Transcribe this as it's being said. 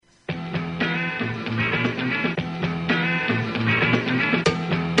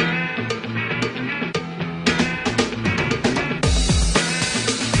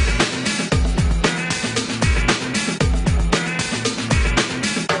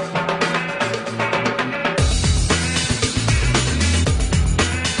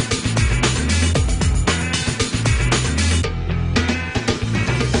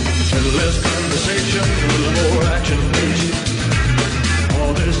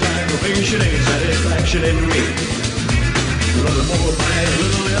passion in me. A little more fire, a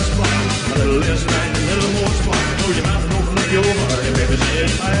little less spark, a little less light, a little more spark. Close your mouth and open up your heart, baby,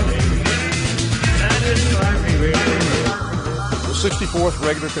 satisfy me. Satisfy me, baby. The 64th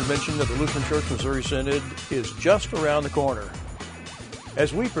regular convention of the Lutheran Church Missouri Synod is just around the corner.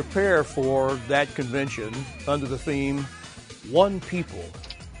 As we prepare for that convention under the theme, One People,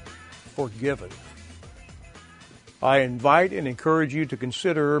 Forgiven, I invite and encourage you to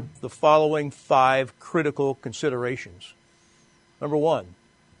consider the following 5 critical considerations. Number 1,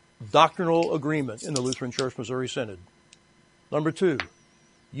 doctrinal agreement in the Lutheran Church Missouri Synod. Number 2,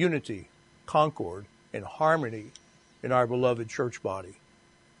 unity, concord, and harmony in our beloved church body.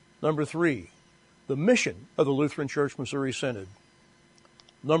 Number 3, the mission of the Lutheran Church Missouri Synod.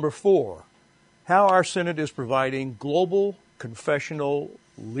 Number 4, how our Synod is providing global confessional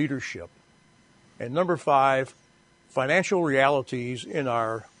leadership. And number 5, financial realities in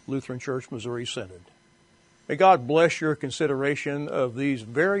our Lutheran Church Missouri Synod. May God bless your consideration of these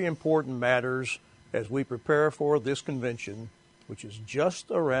very important matters as we prepare for this convention, which is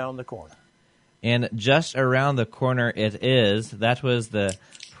just around the corner. And just around the corner it is. That was the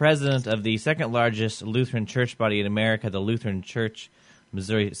president of the second largest Lutheran church body in America, the Lutheran Church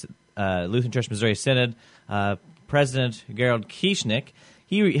Missouri Synod, President Gerald Kieschnick.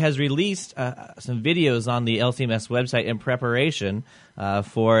 He has released some videos on the LCMS website in preparation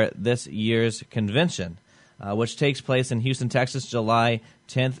for this year's convention, which takes place in Houston, Texas, July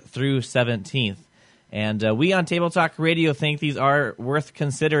 10th through 17th. And we on Table Talk Radio think these are worth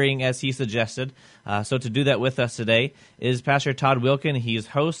considering, as he suggested. So to do that with us today is Pastor Todd Wilken. He's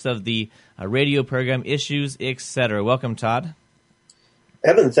host of the radio program Issues, Etc. Welcome, Todd.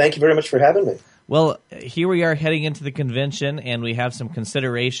 Evan, thank you very much for having me. Well, here we are heading into the convention, and we have some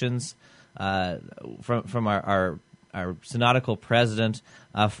considerations from our synodical president.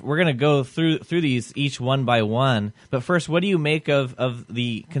 We're going to go through these each one by one. But first, what do you make of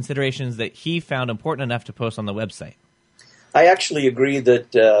the considerations that he found important enough to post on the website? I actually agree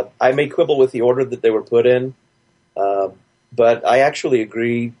that I may quibble with the order that they were put in, but I actually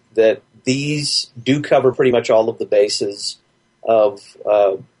agree that these do cover pretty much all of the bases of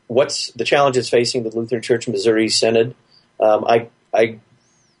what's the challenges facing the Lutheran Church Missouri Synod. I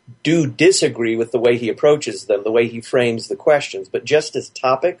do disagree with the way he approaches them, the way he frames the questions, but just as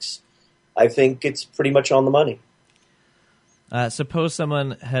topics, I think it's pretty much on the money. Suppose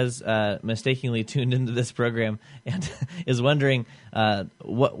someone has mistakenly tuned into this program and is wondering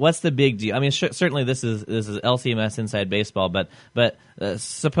what's the big deal. I mean, certainly this is LCMS Inside Baseball, but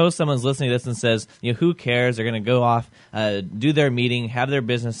suppose someone's listening to this and says, who cares? They're going to go off, do their meeting, have their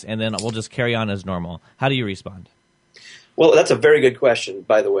business, and then we'll just carry on as normal. How do you respond? Well, that's a very good question,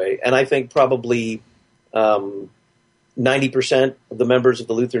 by the way, and I think probably 90% of the members of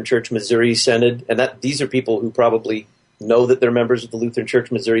the Lutheran Church Missouri Synod, and these are people who probably know that they're members of the Lutheran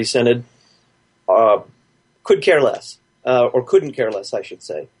Church Missouri Synod, could care less, or couldn't care less, I should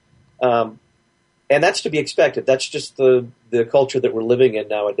say. And that's to be expected. That's just the culture that we're living in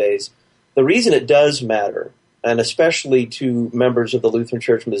nowadays. The reason it does matter, and especially to members of the Lutheran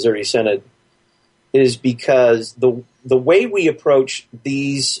Church Missouri Synod, is because the way we approach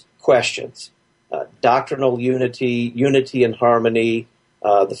these questions, doctrinal unity, unity and harmony,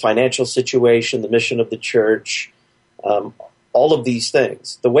 the financial situation, the mission of the church, all of these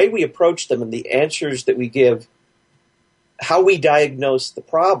things, the way we approach them and the answers that we give, how we diagnose the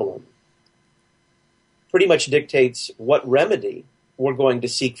problem, pretty much dictates what remedy we're going to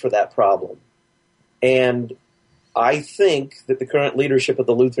seek for that problem. And I think that the current leadership of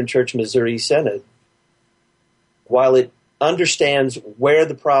the Lutheran Church Missouri Synod, while it understands where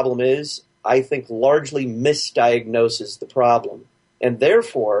the problem is, I think largely misdiagnoses the problem, and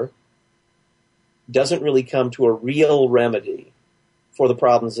therefore doesn't really come to a real remedy for the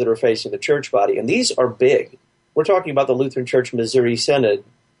problems that are facing the church body. And these are big. We're talking about the Lutheran Church Missouri Synod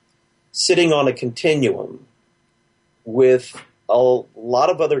sitting on a continuum with a lot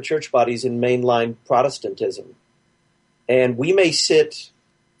of other church bodies in mainline Protestantism. And we may sit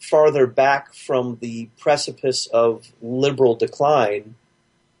farther back from the precipice of liberal decline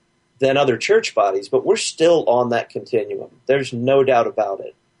than other church bodies, but we're still on that continuum. There's no doubt about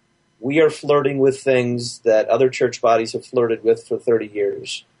it. We are flirting with things that other church bodies have flirted with for 30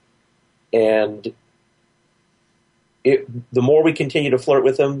 years. And the more we continue to flirt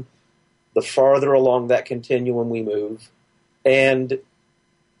with them, the farther along that continuum we move. And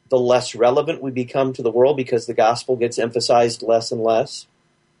the less relevant we become to the world because the gospel gets emphasized less and less.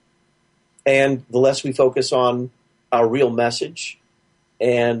 And the less we focus on our real message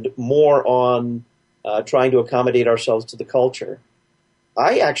and more on trying to accommodate ourselves to the culture.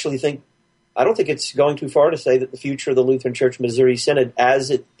 I actually think I don't think it's going too far to say that the future of the Lutheran Church Missouri Synod, as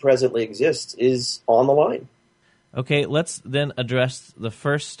it presently exists, is on the line. Okay, let's then address the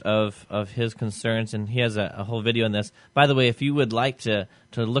first of his concerns, and he has a whole video on this. By the way, if you would like to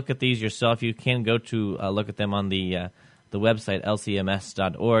look at these yourself, you can go to look at them on the website,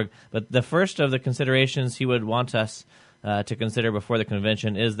 lcms.org. But the first of the considerations he would want us to consider before the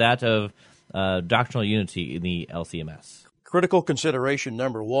convention is that of doctrinal unity in the LCMS. Critical consideration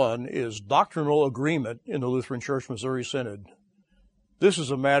number one is doctrinal agreement in the Lutheran Church Missouri Synod. This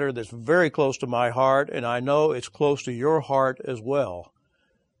is a matter that's very close to my heart, and I know it's close to your heart as well.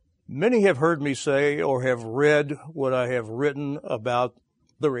 Many have heard me say or have read what I have written about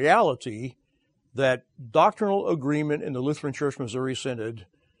the reality that doctrinal agreement in the Lutheran Church Missouri Synod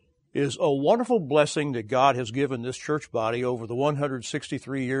is a wonderful blessing that God has given this church body over the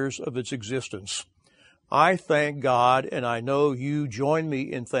 163 years of its existence. I thank God, and I know you join me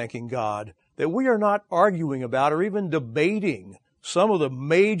in thanking God, that we are not arguing about or even debating some of the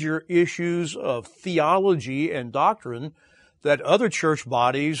major issues of theology and doctrine that other church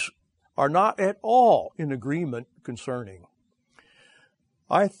bodies are not at all in agreement concerning.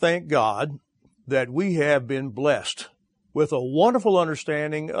 I thank God that we have been blessed with a wonderful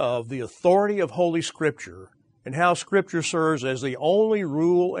understanding of the authority of Holy Scripture and how Scripture serves as the only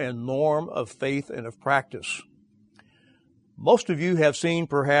rule and norm of faith and of practice. Most of you have seen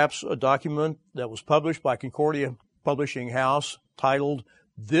perhaps a document that was published by Concordia Publishing House titled,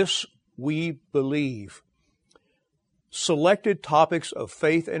 "This We Believe," Selected Topics of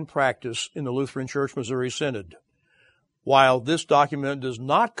Faith and Practice in the Lutheran Church Missouri Synod. While this document does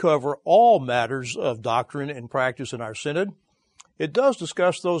not cover all matters of doctrine and practice in our synod, it does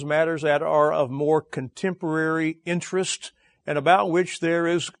discuss those matters that are of more contemporary interest and about which there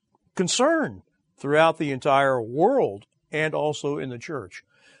is concern throughout the entire world and also in the church.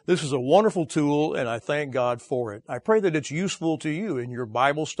 This is a wonderful tool, and I thank God for it. I pray that it's useful to you in your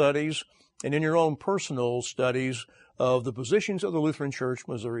Bible studies and in your own personal studies of the positions of the Lutheran Church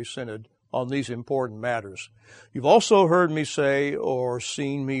Missouri Synod on these important matters. You've also heard me say or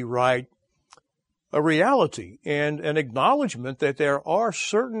seen me write a reality and an acknowledgement that there are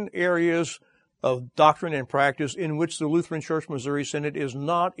certain areas of doctrine and practice in which the Lutheran Church Missouri Synod is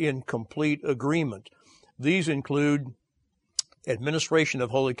not in complete agreement. These include administration of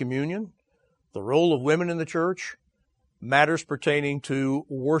Holy Communion, the role of women in the church, matters pertaining to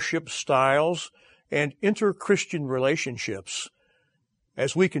worship styles, and inter-Christian relationships.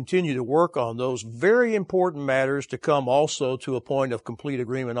 As we continue to work on those very important matters to come also to a point of complete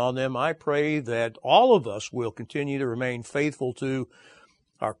agreement on them, I pray that all of us will continue to remain faithful to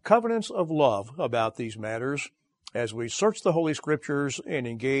our covenants of love about these matters as we search the Holy Scriptures and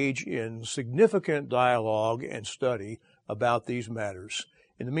engage in significant dialogue and study about these matters.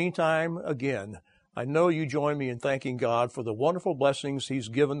 In the meantime, again, I know you join me in thanking God for the wonderful blessings He's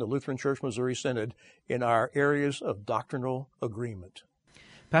given the Lutheran Church Missouri Synod in our areas of doctrinal agreement.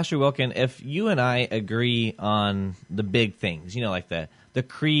 Pastor Wilken, if you and I agree on the big things, like the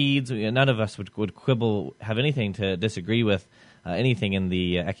creeds, none of us would quibble, have anything to disagree with anything in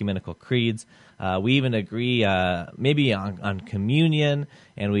the ecumenical creeds. We even agree maybe on communion,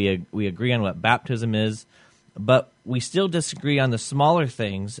 and we agree on what baptism is, but we still disagree on the smaller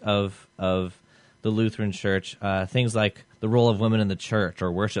things of the Lutheran Church, things like the role of women in the church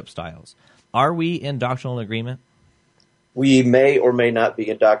or worship styles. Are we in doctrinal agreement? We may or may not be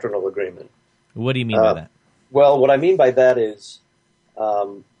in doctrinal agreement. What do you mean by that? Well, what I mean by that is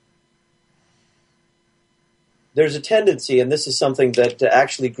there's a tendency, and this is something that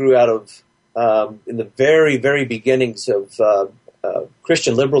actually grew out of in the very, very beginnings of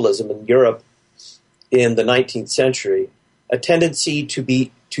Christian liberalism in Europe in the 19th century, a tendency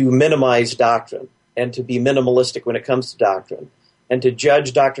to minimize doctrine and to be minimalistic when it comes to doctrine, and to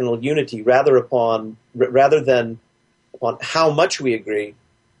judge doctrinal unity rather than upon how much we agree,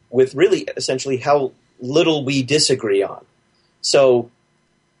 with really essentially how little we disagree on. So,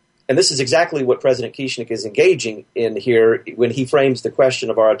 and this is exactly what President Kieschnick is engaging in here when he frames the question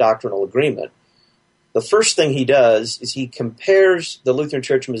of our doctrinal agreement. The first thing he does is he compares the Lutheran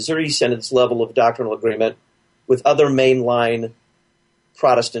Church Missouri Synod's level of doctrinal agreement with other mainline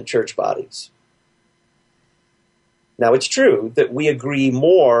Protestant church bodies. Now, it's true that we agree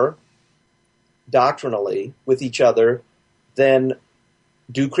more doctrinally with each other than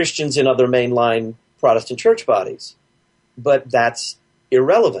do Christians in other mainline Protestant church bodies. But that's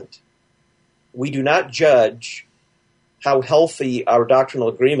irrelevant. We do not judge how healthy our doctrinal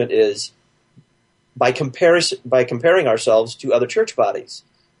agreement is by comparing ourselves to other church bodies.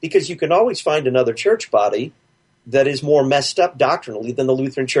 Because you can always find another church body that is more messed up doctrinally than the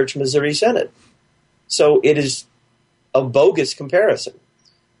Lutheran Church Missouri Synod. So it is a bogus comparison.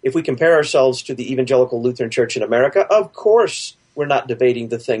 If we compare ourselves to the Evangelical Lutheran Church in America, of course we're not debating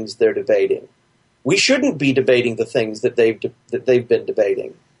the things they're debating. We shouldn't be debating the things that they've been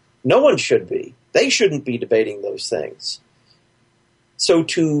debating. No one should be. They shouldn't be debating those things. So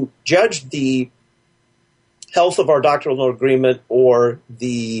to judge the health of our doctrinal agreement or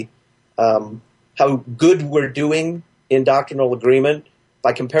the how good we're doing in doctrinal agreement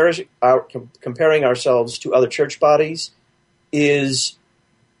by comparing ourselves to other church bodies is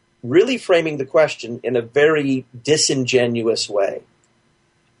really framing the question in a very disingenuous way.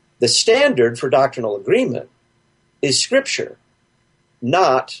 The standard for doctrinal agreement is Scripture,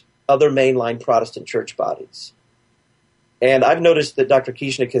 not other mainline Protestant church bodies. And I've noticed that Dr.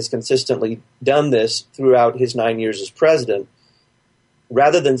 Kieschnick has consistently done this throughout his 9 years as president.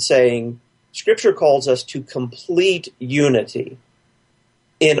 Rather than saying, Scripture calls us to complete unity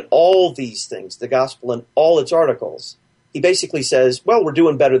in all these things, the gospel and all its articles, he basically says, well, we're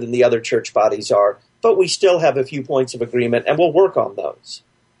doing better than the other church bodies are, but we still have a few points of agreement, and we'll work on those.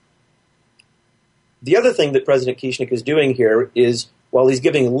 The other thing that President Kieschnick is doing here is, while he's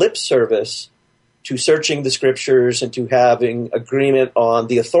giving lip service to searching the Scriptures and to having agreement on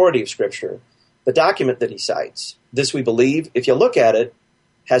the authority of Scripture, the document that he cites, This We Believe, if you look at it,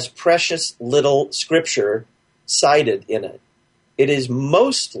 has precious little Scripture cited in it. It is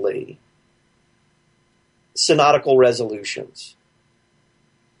mostly synodical resolutions,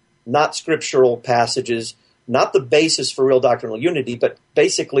 not scriptural passages, not the basis for real doctrinal unity, but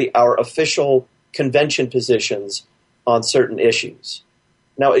basically our official convention positions on certain issues.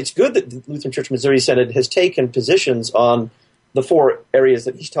 Now, it's good that the Lutheran Church Missouri Synod has taken positions on the four areas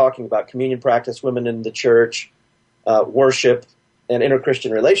that he's talking about: communion practice, women in the church, worship, and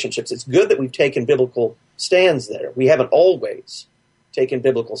inter-Christian relationships. It's good that we've taken biblical stands there. We haven't always taken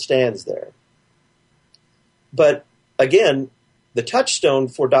biblical stands there. But again, the touchstone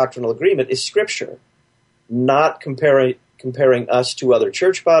for doctrinal agreement is Scripture, not comparing us to other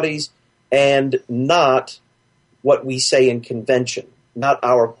church bodies, and not what we say in convention, not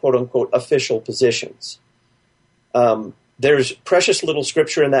our quote-unquote official positions. There's precious little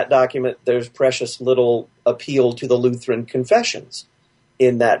Scripture in that document. There's precious little appeal to the Lutheran confessions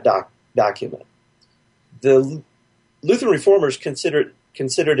in that document. The Lutheran Reformers considered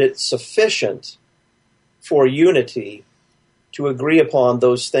it sufficient for unity to agree upon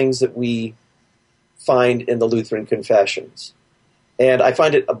those things that we find in the Lutheran confessions. And I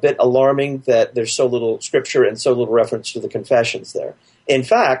find it a bit alarming that there's so little Scripture and so little reference to the confessions there. In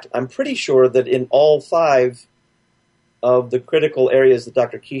fact, I'm pretty sure that in all five of the critical areas that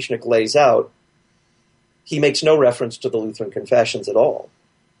Dr. Kieschnick lays out, he makes no reference to the Lutheran confessions at all,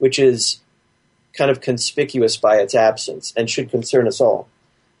 which is kind of conspicuous by its absence and should concern us all.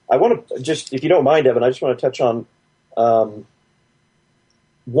 I want to just, if you don't mind, Evan, I just want to touch on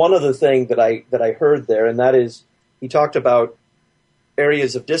one other thing that I heard there, and that is he talked about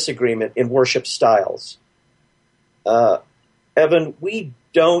areas of disagreement in worship styles. Evan, we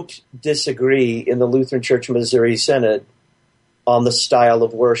don't disagree in the Lutheran Church Missouri Synod on the style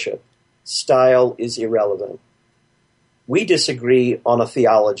of worship. Style is irrelevant. We disagree on a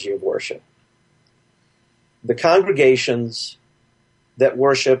theology of worship. The congregations that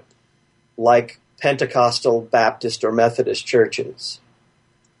worship like Pentecostal, Baptist, or Methodist churches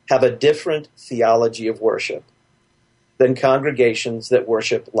have a different theology of worship than congregations that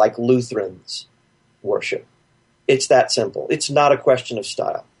worship like Lutherans worship. It's that simple. It's not a question of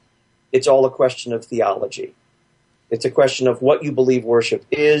style. It's all a question of theology. It's a question of what you believe worship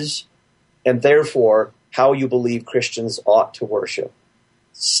is, and therefore how you believe Christians ought to worship.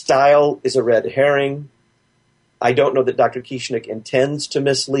 Style is a red herring. I don't know that Dr. Kieschnick intends to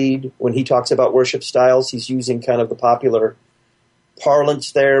mislead when he talks about worship styles. He's using kind of the popular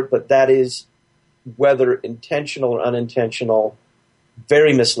parlance there, but that is, whether intentional or unintentional,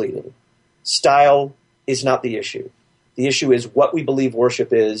 very misleading. Style is not the issue. The issue is what we believe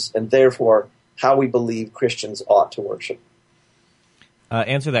worship is, and therefore how we believe Christians ought to worship.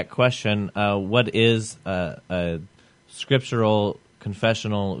 Answer that question. What is a scriptural,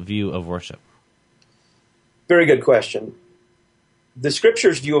 confessional view of worship? Very good question. The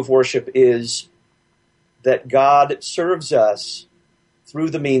Scripture's view of worship is that God serves us through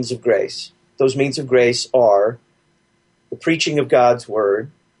the means of grace. Those means of grace are the preaching of God's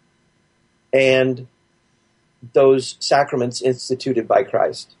Word and those sacraments instituted by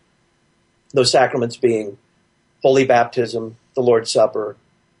Christ. Those sacraments being Holy Baptism, the Lord's Supper,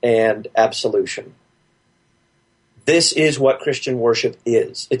 and absolution. This is what Christian worship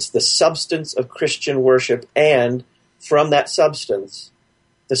is. It's the substance of Christian worship, and from that substance,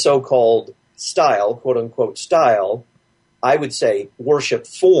 the so-called style, quote-unquote style, I would say worship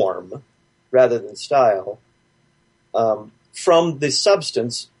form rather than style. From the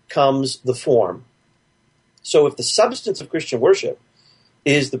substance comes the form. So if the substance of Christian worship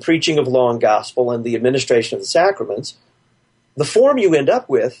is the preaching of law and gospel and the administration of the sacraments, the form you end up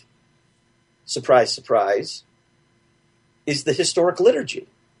with, surprise, surprise, is the historic liturgy.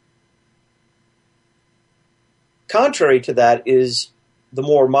 Contrary to that is the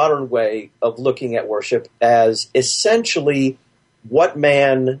more modern way of looking at worship as essentially what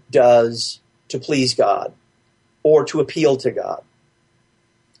man does to please God or to appeal to God.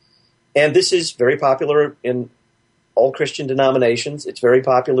 And this is very popular in all Christian denominations. It's very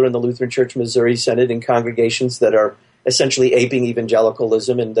popular in the Lutheran Church Missouri Synod in congregations that are essentially aping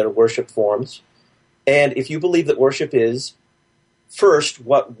evangelicalism in their worship forms. And if you believe that worship is, first,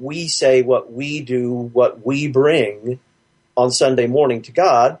 what we say, what we do, what we bring on Sunday morning to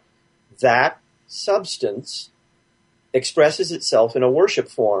God, that substance expresses itself in a worship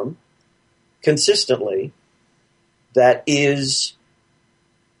form consistently that is,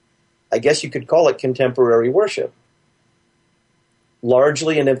 I guess you could call it contemporary worship.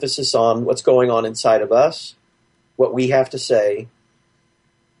 Largely an emphasis on what's going on inside of us, what we have to say,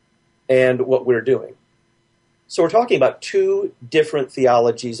 and what we're doing. So we're talking about two different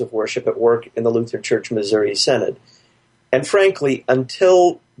theologies of worship at work in the Lutheran Church Missouri Synod. And frankly,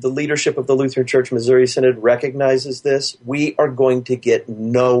 until the leadership of the Lutheran Church Missouri Synod recognizes this, we are going to get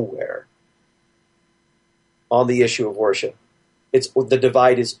nowhere on the issue of worship. The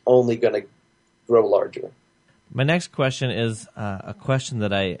divide is only going to grow larger. My next question is a question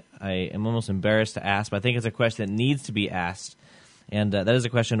that I am almost embarrassed to ask, but I think it's a question that needs to be asked. And that is a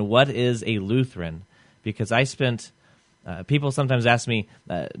question, what is a Lutheran? Because I spent, people sometimes ask me,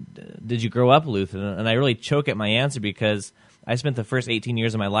 did you grow up Lutheran? And I really choke at my answer because I spent the first 18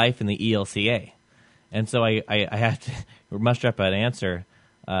 years of my life in the ELCA. And so I have to muster up an answer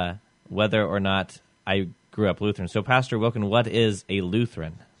whether or not I grew up Lutheran. So Pastor Wilken, what is a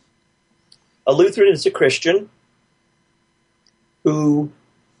Lutheran? A Lutheran is a Christian who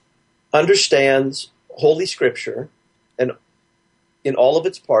understands Holy Scripture and in all of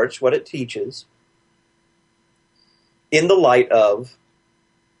its parts, what it teaches, in the light of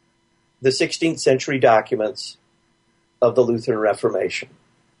the 16th century documents of the Lutheran Reformation.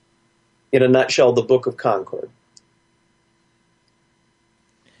 In a nutshell, the Book of Concord.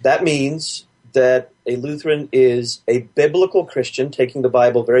 That means that a Lutheran is a biblical Christian, taking the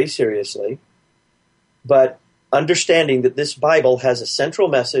Bible very seriously, but understanding that this Bible has a central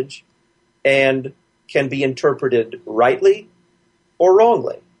message and can be interpreted rightly or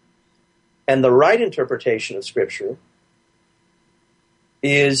wrongly. And the right interpretation of Scripture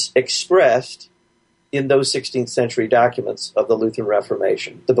is expressed in those 16th century documents of the Lutheran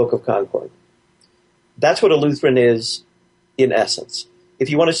Reformation, the Book of Concord. That's what a Lutheran is in essence.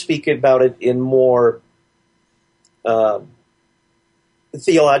 If you want to speak about it in more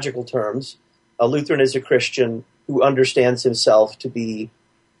theological terms, a Lutheran is a Christian who understands himself to be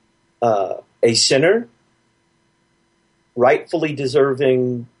a sinner, rightfully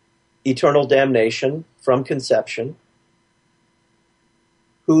deserving eternal damnation from conception,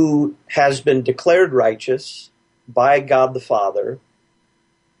 who has been declared righteous by God the Father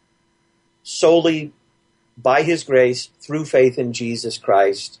solely by his grace through faith in Jesus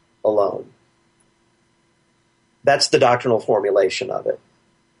Christ alone. That's the doctrinal formulation of it.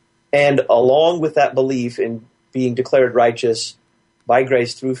 And along with that belief in being declared righteous by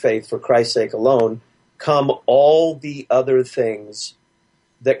grace through faith for Christ's sake alone, come all the other things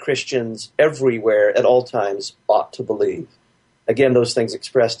that Christians everywhere at all times ought to believe. Again, those things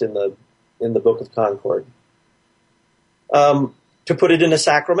expressed in the Book of Concord. To put it in a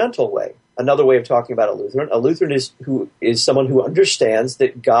sacramental way, another way of talking about a Lutheran is someone who understands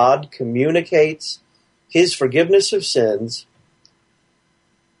that God communicates his forgiveness of sins,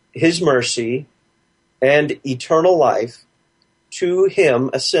 his mercy, and eternal life to him,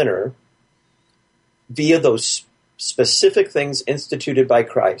 a sinner, via those specific things instituted by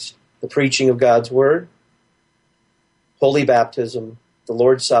Christ: the preaching of God's word, holy baptism, the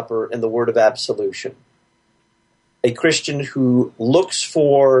Lord's Supper, and the word of absolution. A Christian who looks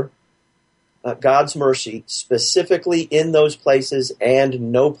for God's mercy specifically in those places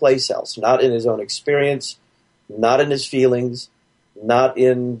and no place else, not in his own experience, not in his feelings, not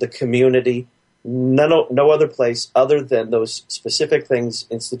in the community, no other place other than those specific things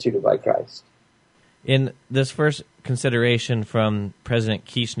instituted by Christ. In this first consideration from President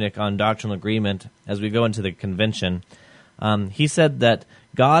Kieschnick on doctrinal agreement, as we go into the convention, he said that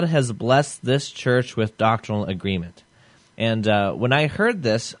God has blessed this church with doctrinal agreement. And when I heard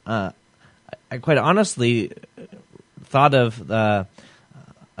this, I quite honestly thought of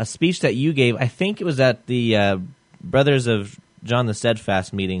a speech that you gave. I think it was at the Brothers of John the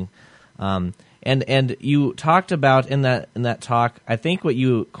Steadfast meeting, and you talked about in that talk, I think what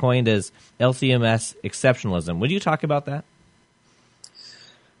you coined as LCMS exceptionalism. Would you talk about that?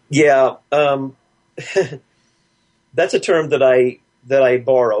 Yeah, that's a term that I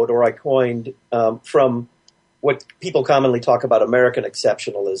borrowed or I coined from what people commonly talk about American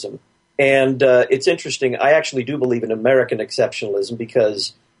exceptionalism. And it's interesting. I actually do believe in American exceptionalism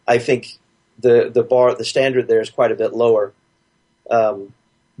because I think the standard there is quite a bit lower.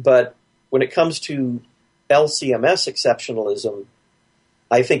 But when it comes to LCMS exceptionalism,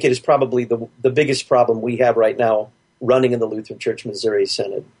 I think it is probably the biggest problem we have right now running in the Lutheran Church Missouri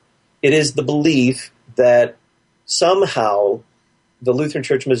Synod. It is the belief that somehow the Lutheran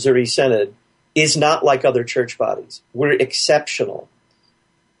Church Missouri Synod is not like other church bodies. We're exceptional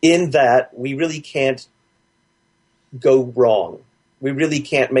in that we really can't go wrong. We really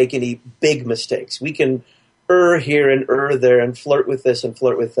can't make any big mistakes. We can err here and err there and flirt with this and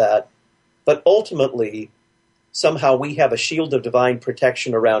flirt with that. But ultimately, somehow we have a shield of divine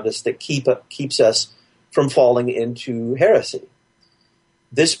protection around us that keeps us from falling into heresy.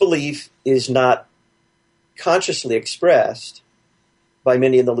 This belief is not consciously expressed by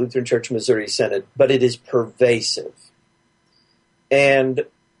many in the Lutheran Church Missouri Synod, but it is pervasive. And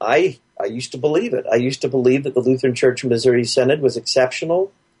I used to believe it. I used to believe that the Lutheran Church Missouri Synod was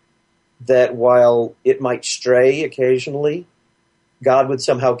exceptional, that while it might stray occasionally, God would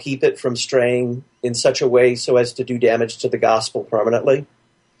somehow keep it from straying in such a way so as to do damage to the gospel permanently.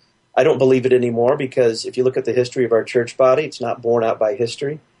 I don't believe it anymore because if you look at the history of our church body, it's not borne out by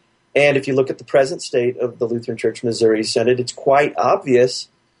history. And if you look at the present state of the Lutheran Church Missouri Synod, it's quite obvious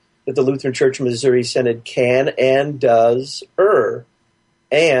that the Lutheran Church Missouri Synod can and does err,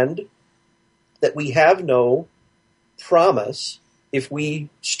 and that we have no promise if we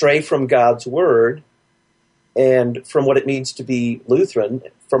stray from God's word and from what it means to be Lutheran,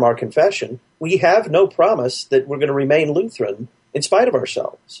 from our confession, we have no promise that we're going to remain Lutheran in spite of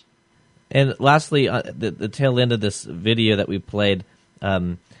ourselves. And lastly, the tail end of this video that we played,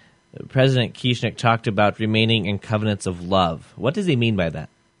 President Kieschnick talked about remaining in covenants of love. What does he mean by that?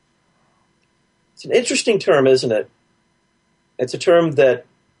 It's an interesting term, isn't it? It's a term that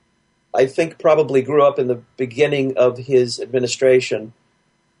I think probably grew up in the beginning of his administration,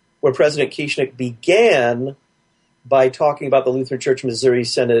 where President Kieschnick began by talking about the Lutheran Church Missouri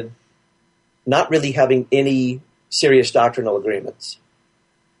Synod not really having any serious doctrinal agreements.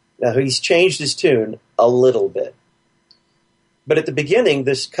 Now, he's changed his tune a little bit. But at the beginning,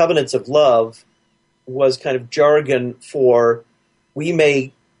 this covenants of love was kind of jargon for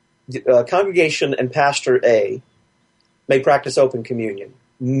congregation and pastor A may practice open communion.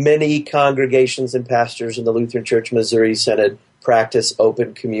 Many congregations and pastors in the Lutheran Church Missouri Synod practice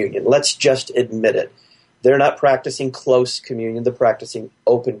open communion. Let's just admit it. They're not practicing close communion. They're practicing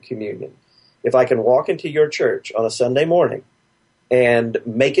open communion. If I can walk into your church on a Sunday morning and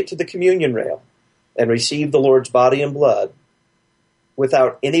make it to the communion rail and receive the Lord's body and blood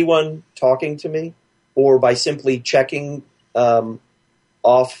without anyone talking to me or by simply checking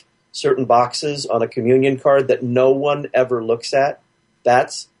off certain boxes on a communion card that no one ever looks at,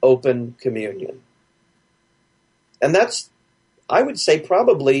 that's open communion. And that's, I would say,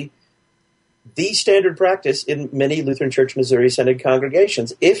 probably the standard practice in many Lutheran Church Missouri Synod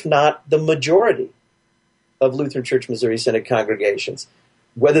congregations, if not the majority of Lutheran Church Missouri Synod congregations.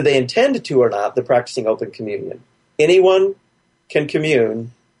 Whether they intend to or not, they're practicing open communion. Anyone can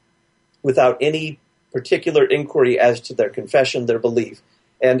commune without any particular inquiry as to their confession, their belief.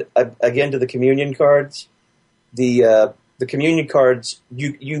 And again, to the communion cards, the communion cards,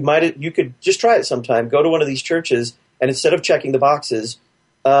 you could just try it sometime. Go to one of these churches, and instead of checking the boxes,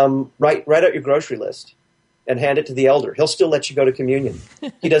 write out your grocery list and hand it to the elder. He'll still let you go to communion.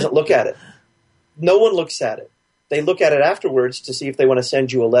 He doesn't look at it. No one looks at it. They look at it afterwards to see if they want to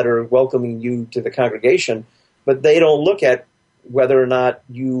send you a letter welcoming you to the congregation, but they don't look at whether or not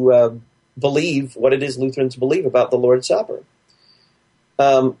you believe what it is Lutherans believe about the Lord's Supper.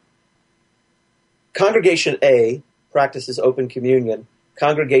 Congregation A practices open communion.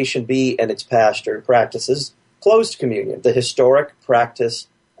 Congregation B and its pastor practices closed communion, the historic practice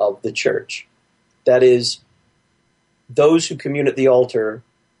of the church. That is, those who commune at the altar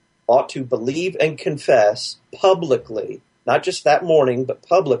ought to believe and confess publicly, not just that morning, but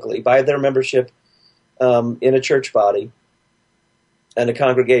publicly by their membership in a church body and a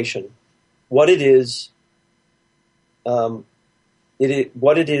congregation what it is that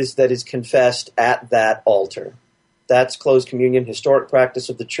is confessed at that altar. That's closed communion, historic practice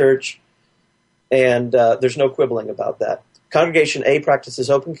of the church, and there's no quibbling about that. Congregation A practices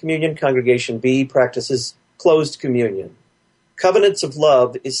open communion. Congregation B practices closed communion. Covenants of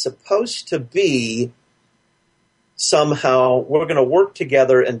love is supposed to be somehow we're going to work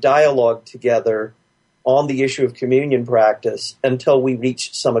together and dialogue together on the issue of communion practice until we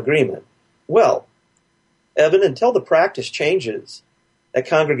reach some agreement. Well, Evan, until the practice changes at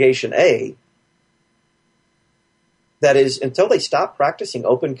Congregation A, that is, until they stop practicing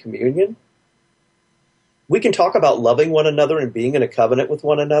open communion, we can talk about loving one another and being in a covenant with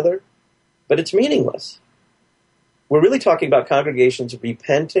one another, but it's meaningless. We're really talking about congregations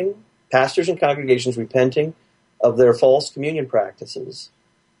repenting, pastors and congregations repenting of their false communion practices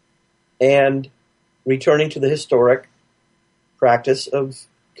and returning to the historic practice of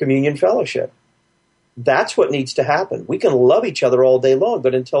communion fellowship. That's what needs to happen. We can love each other all day long,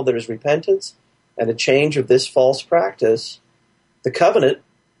 but until there is repentance and a change of this false practice, the covenant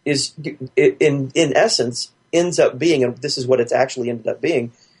is, in essence, ends up being, and this is what it's actually ended up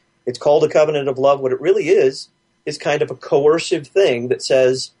being, it's called a covenant of love. What it really is kind of a coercive thing that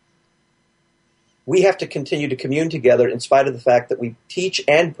says we have to continue to commune together in spite of the fact that we teach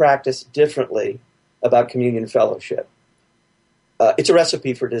and practice differently about communion fellowship. It's a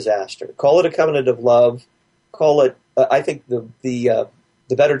recipe for disaster. Call it a covenant of love. Call it. I think the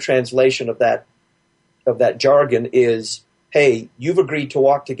better translation of that jargon is, hey, you've agreed to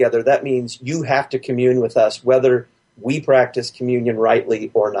walk together. That means you have to commune with us, whether we practice communion rightly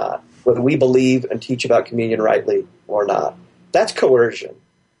or not, whether we believe and teach about communion rightly or not. That's coercion.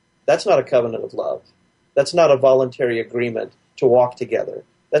 That's not a covenant of love. That's not a voluntary agreement to walk together.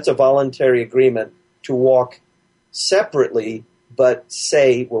 That's a voluntary agreement to walk separately, but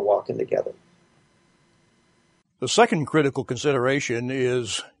say we're walking together. The second critical consideration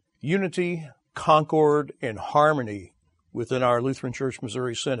is unity, concord, and harmony within our Lutheran Church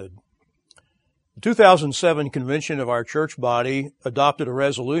Missouri Synod. The 2007 convention of our church body adopted a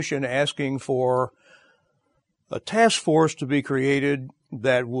resolution asking for a task force to be created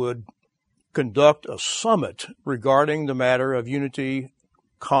that would conduct a summit regarding the matter of unity,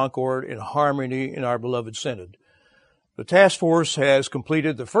 concord, and harmony in our beloved Synod. The task force has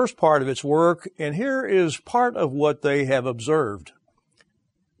completed the first part of its work, and here is part of what they have observed.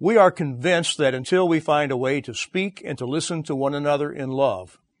 We are convinced that until we find a way to speak and to listen to one another in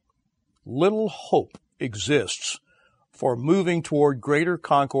love, little hope exists for moving toward greater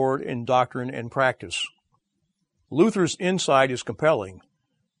concord in doctrine and practice. Luther's insight is compelling.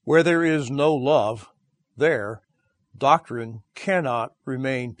 Where there is no love, there doctrine cannot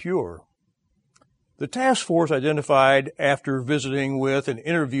remain pure. The task force identified, after visiting with and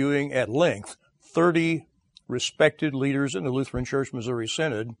interviewing at length 30 respected leaders in the Lutheran Church Missouri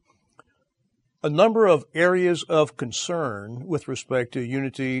Synod, a number of areas of concern with respect to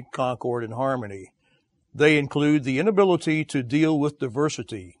unity, concord, and harmony. They include the inability to deal with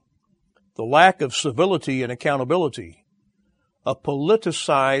diversity, the lack of civility and accountability, a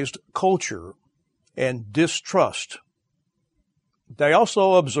politicized culture, and distrust. They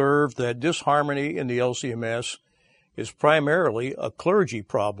also observed that disharmony in the LCMS is primarily a clergy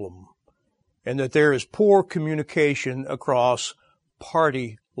problem, and that there is poor communication across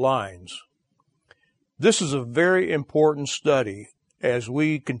party lines. This is a very important study as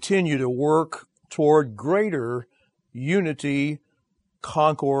we continue to work toward greater unity,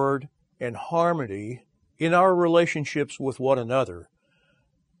 concord, and harmony in our relationships with one another.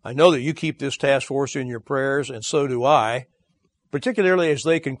 I know that you keep this task force in your prayers, and so do I, particularly as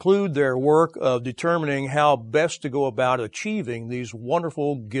they conclude their work of determining how best to go about achieving these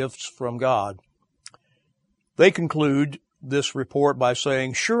wonderful gifts from God. They conclude this report by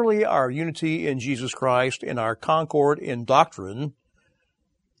saying, surely our unity in Jesus Christ and our concord in doctrine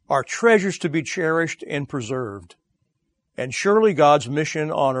are treasures to be cherished and preserved. And surely God's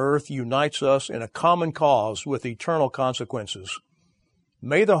mission on earth unites us in a common cause with eternal consequences.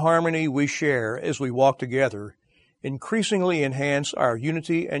 May the harmony we share as we walk together increasingly enhance our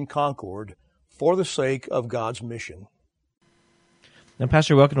unity and concord for the sake of God's mission. Now,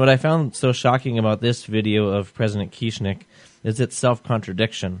 Pastor Wilken, what I found so shocking about this video of President Kieschnick is its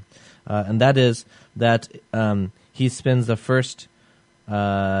self-contradiction, and that is that he spends the first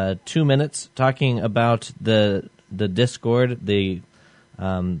 2 minutes talking about the discord, the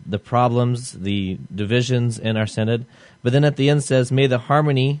problems, the divisions in our synod, but then at the end says, may the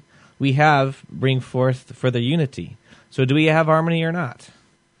harmony we have bring forth further unity. So do we have harmony or not?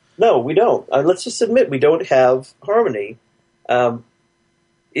 No, we don't. Let's just admit we don't have harmony.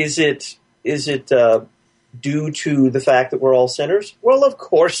 Is it due to the fact that we're all sinners? Well, of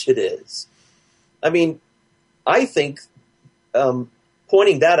course it is. I mean, I think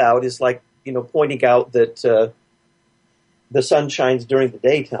pointing that out is like, pointing out that the sun shines during the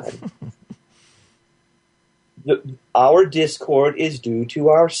daytime. Our discord is due to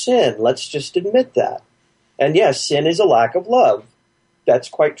our sin. Let's just admit that. And yes, sin is a lack of love. That's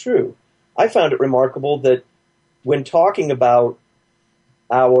quite true. I found it remarkable that when talking about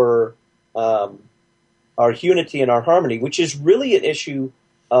our unity and our harmony, which is really an issue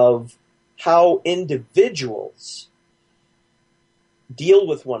of how individuals deal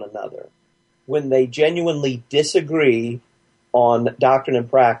with one another when they genuinely disagree on doctrine and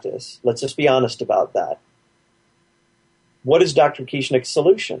practice. Let's just be honest about that. What is Dr. Kieschnick's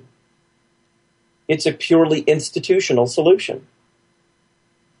solution? It's a purely institutional solution.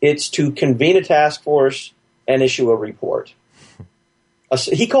 It's to convene a task force and issue a report.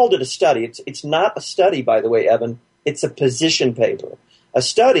 He called it a study. It's not a study, by the way, Evan. It's a position paper. A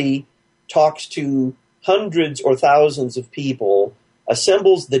study talks to hundreds or thousands of people,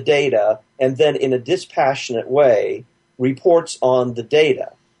 assembles the data, and then in a dispassionate way reports on the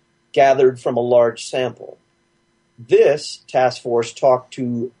data gathered from a large sample. This task force talked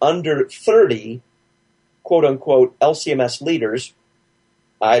to under 30, quote-unquote, LCMS leaders.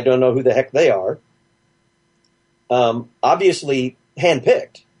 I don't know who the heck they are. Obviously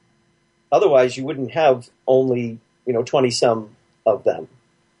handpicked. Otherwise, you wouldn't have only 20-some of them.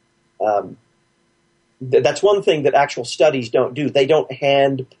 That's one thing that actual studies don't do. They don't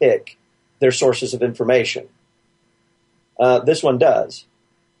handpick their sources of information. This one does.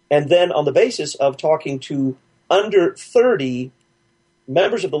 And then on the basis of talking to under 30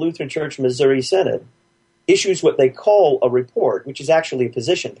 members of the Lutheran Church Missouri Synod, issues what they call a report, which is actually a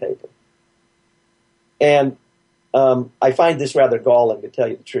position paper. And I find this rather galling, to tell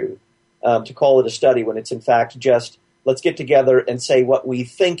you the truth, to call it a study when it's in fact just, let's get together and say what we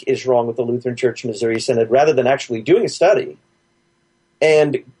think is wrong with the Lutheran Church Missouri Synod, rather than actually doing a study.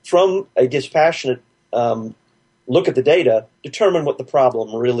 And from a dispassionate look at the data, determine what the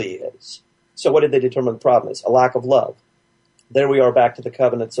problem really is. So what did they determine the problem is? A lack of love. There we are back to the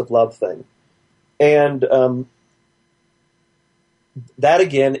covenants of love thing. And that,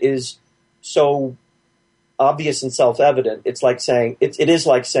 again, is so obvious and self-evident. It's like saying, it is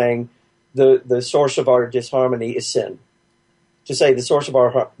like saying the source of our disharmony is sin. To say the source of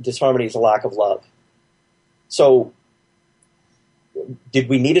our disharmony is a lack of love. So did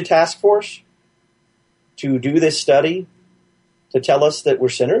we need a task force to do this study to tell us that we're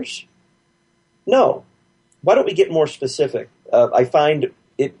sinners? No. Why don't we get more specific? I find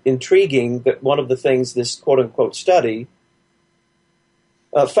it intriguing that one of the things this quote-unquote study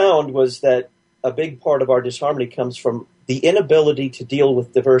found was that a big part of our disharmony comes from the inability to deal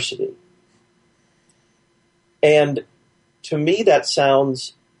with diversity. And to me, that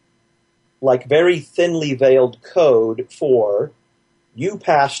sounds like very thinly veiled code for you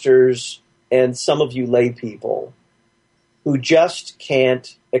pastors and some of you lay people who just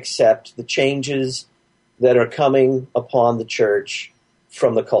can't accept the changes that are coming upon the church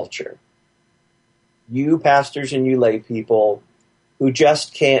from the culture. You pastors and you lay people who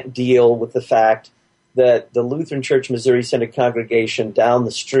just can't deal with the fact that the Lutheran Church Missouri Synod congregation down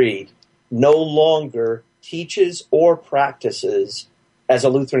the street no longer teaches or practices as a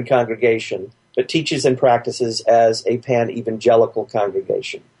Lutheran congregation, but teaches and practices as a pan-evangelical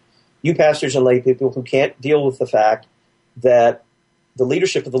congregation. You pastors and lay people who can't deal with the fact that the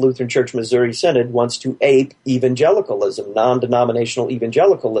leadership of the Lutheran Church Missouri Synod wants to ape evangelicalism, non-denominational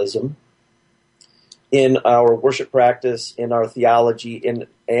evangelicalism, in our worship practice, in our theology, and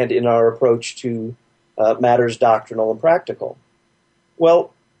in our approach to matters doctrinal and practical.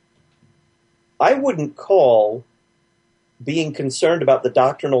 Well, I wouldn't call being concerned about the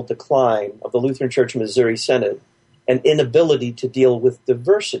doctrinal decline of the Lutheran Church Missouri Synod an inability to deal with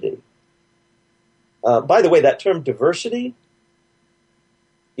diversity. By the way, that term diversity,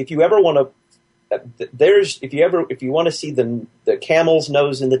 if you ever want to, if you want to see the camel's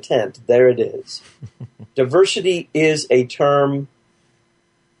nose in the tent, there it is. Diversity is a term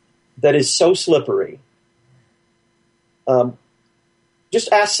that is so slippery.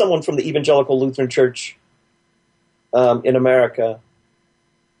 Just ask someone from the Evangelical Lutheran Church in America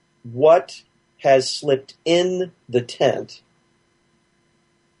what has slipped in the tent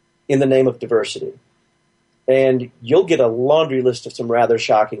in the name of diversity. And you'll get a laundry list of some rather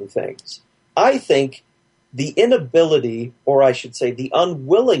shocking things. I think the inability, or I should say the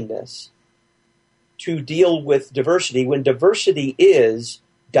unwillingness to deal with diversity, when diversity is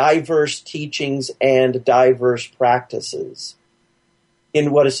diverse teachings and diverse practices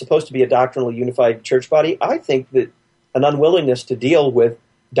in what is supposed to be a doctrinally unified church body, I think that an unwillingness to deal with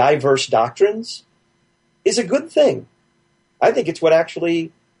diverse doctrines is a good thing. I think it's what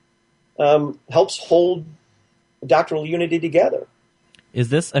actually helps hold doctrinal unity together. Is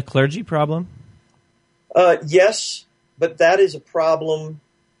this a clergy problem? Yes, but that is a problem.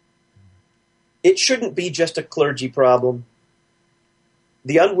 It shouldn't be just a clergy problem.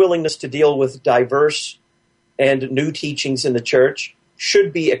 The unwillingness to deal with diverse and new teachings in the church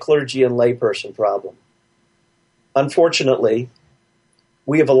should be a clergy and layperson problem. Unfortunately,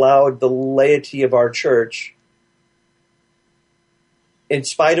 we have allowed the laity of our church, in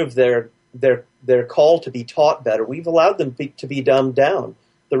spite of their call to be taught better, we've allowed them to be dumbed down.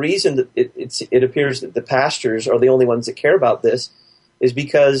 The reason that it appears that the pastors are the only ones that care about this is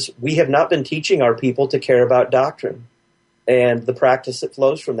because we have not been teaching our people to care about doctrine and the practice that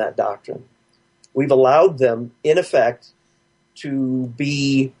flows from that doctrine. We've allowed them, in effect, to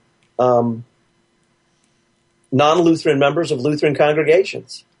be non-Lutheran members of Lutheran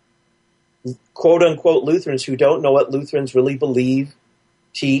congregations. Quote-unquote Lutherans who don't know what Lutherans really believe,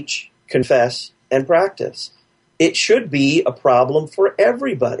 teach, confess, and practice. It should be a problem for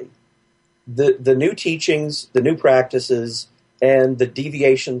everybody. The new teachings, the new practices, and the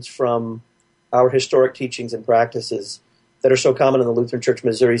deviations from our historic teachings and practices that are so common in the Lutheran Church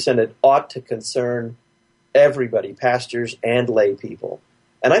Missouri Synod ought to concern everybody, pastors and lay people.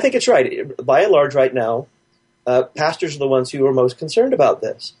 And I think it's right. By and large right now, pastors are the ones who are most concerned about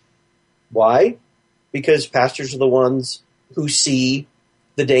this. Why? Because pastors are the ones who see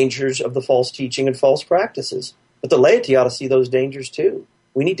the dangers of the false teaching and false practices. But the laity ought to see those dangers too.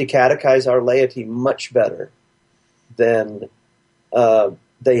 We need to catechize our laity much better than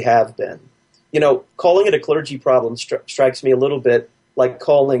they have been. You know, calling it a clergy problem strikes me a little bit like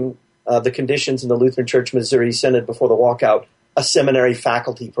calling the conditions in the Lutheran Church Missouri Synod before the walkout a seminary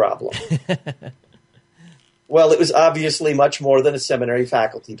faculty problem. Well, it was obviously much more than a seminary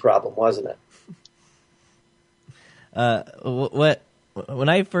faculty problem, wasn't it? When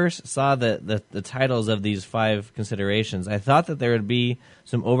I first saw the titles of these 5 considerations, I thought that there would be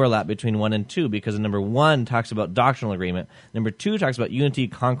some overlap between 1 and 2 because number 1 talks about doctrinal agreement. Number 2 talks about unity,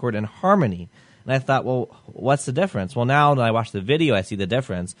 concord, and harmony. And I thought, well, what's the difference? Well, now that I watch the video, I see the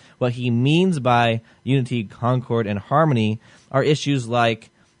difference. What he means by unity, concord, and harmony are issues like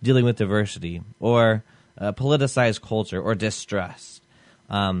dealing with diversity or politicized culture or distrust.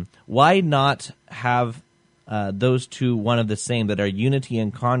 Why not have those two one of the same, that our unity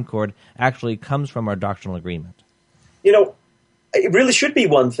and concord actually comes from our doctrinal agreement? You know, it really should be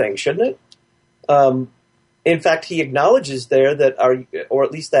one thing, shouldn't it? In fact, he acknowledges there that or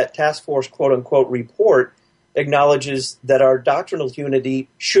at least that task force quote-unquote report acknowledges that our doctrinal unity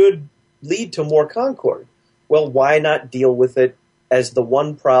should lead to more concord. Well, why not deal with it as the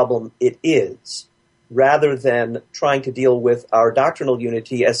one problem it is, rather than trying to deal with our doctrinal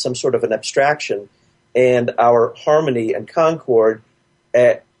unity as some sort of an abstraction and our harmony and concord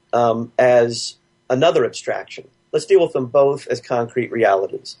as another abstraction? Let's deal with them both as concrete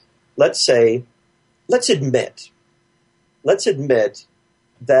realities. Let's admit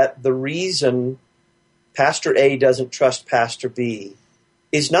that the reason Pastor A doesn't trust Pastor B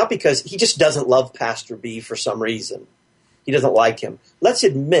is not because he just doesn't love Pastor B for some reason. He doesn't like him. Let's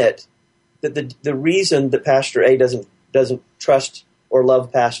admit that the reason that Pastor A doesn't trust or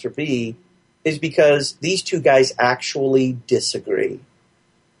love Pastor B is because these two guys actually disagree.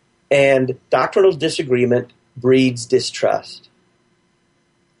 And doctrinal disagreement breeds distrust.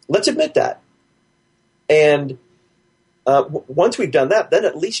 Let's admit that. And once we've done that, then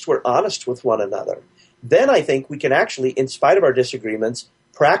at least we're honest with one another. Then I think we can actually, in spite of our disagreements,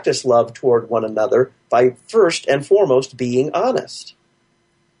 practice love toward one another by first and foremost being honest.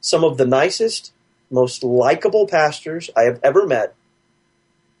 Some of the nicest, most likable pastors I have ever met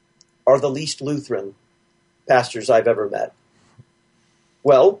are the least Lutheran pastors I've ever met.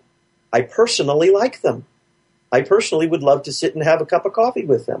 Well, I personally like them. I personally would love to sit and have a cup of coffee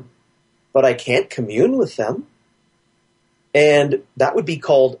with them, but I can't commune with them. And that would be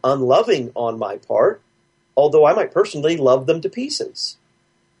called unloving on my part, although I might personally love them to pieces.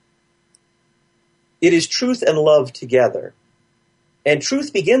 It is truth and love together. And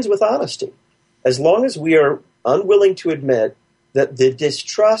truth begins with honesty. As long as we are unwilling to admit that the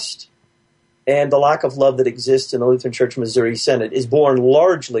distrust and the lack of love that exists in the Lutheran Church Missouri Synod is born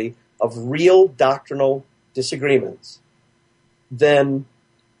largely of real doctrinal disagreements, then,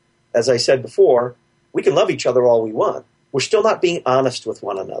 as I said before, we can love each other all we want. We're still not being honest with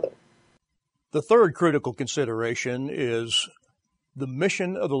one another. The third critical consideration is the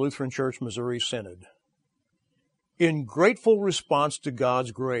mission of the Lutheran Church Missouri Synod. In grateful response to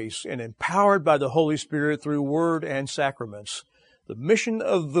God's grace and empowered by the Holy Spirit through word and sacraments, the mission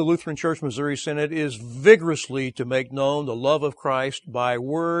of the Lutheran Church Missouri Synod is vigorously to make known the love of Christ by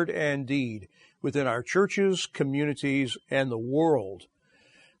word and deed within our churches, communities, and the world.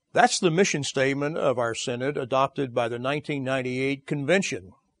 That's the mission statement of our synod adopted by the 1998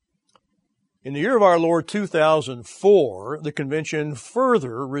 convention. In the year of our Lord 2004, the convention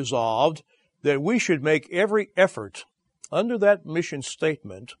further resolved that we should make every effort under that mission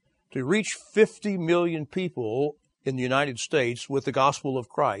statement to reach 50 million people in the United States with the gospel of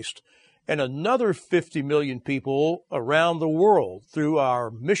Christ and another 50 million people around the world through our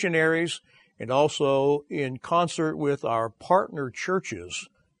missionaries and also in concert with our partner churches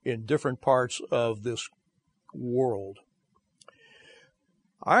in different parts of this world.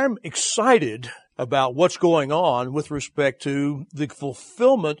 I'm excited about what's going on with respect to the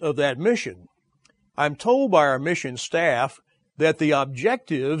fulfillment of that mission. I'm told by our mission staff that the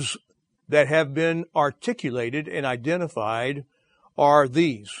objectives that have been articulated and identified are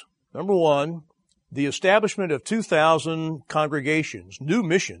these. Number one, the establishment of 2,000 congregations, new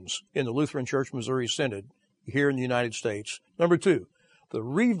missions in the Lutheran Church Missouri Synod here in the United States. Number two, the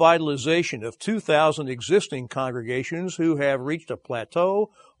revitalization of 2,000 existing congregations who have reached a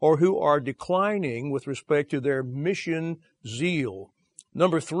plateau or who are declining with respect to their mission zeal.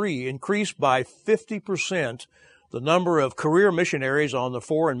 Number three, increase by 50% the number of career missionaries on the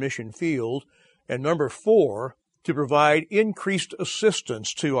foreign mission field. And number four, to provide increased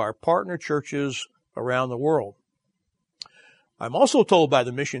assistance to our partner churches around the world. I'm also told by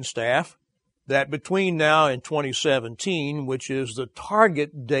the mission staff that between now and 2017, which is the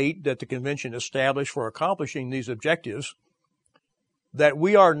target date that the convention established for accomplishing these objectives, that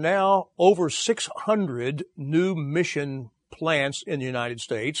we are now over 600 new mission plants in the United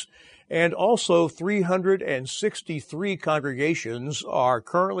States, and also 363 congregations are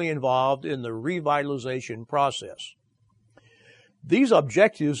currently involved in the revitalization process. These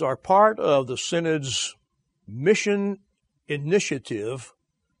objectives are part of the Synod's mission initiative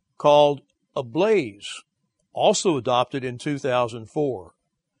called Ablaze, also adopted in 2004.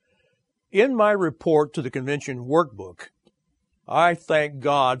 In my report to the convention workbook, I thank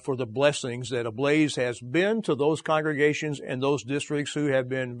God for the blessings that Ablaze has been to those congregations and those districts who have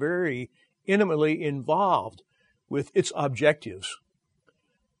been very intimately involved with its objectives.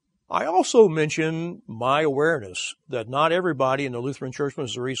 I also mention my awareness that not everybody in the Lutheran Church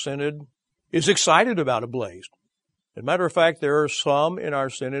Missouri Synod is excited about Ablaze. As a matter of fact, there are some in our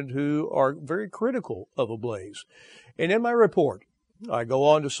synod who are very critical of Ablaze. And in my report, I go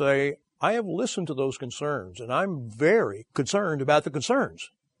on to say, I have listened to those concerns, and I'm very concerned about the concerns,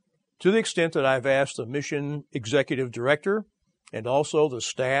 to the extent that I've asked the mission executive director and also the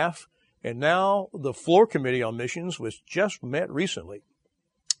staff, and now the floor committee on missions, which just met recently,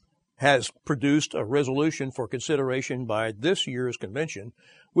 has produced a resolution for consideration by this year's convention,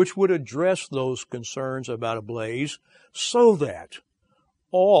 which would address those concerns about Ablaze so that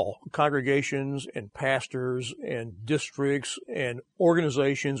all congregations and pastors and districts and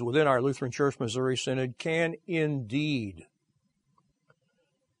organizations within our Lutheran Church Missouri Synod can indeed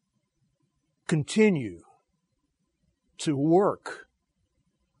continue to work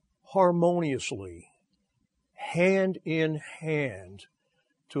harmoniously, hand in hand,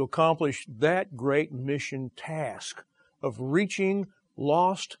 to accomplish that great mission task of reaching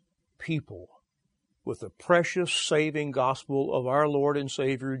lost people with the precious saving gospel of our Lord and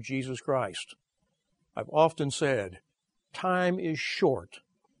Savior Jesus Christ. I've often said, time is short,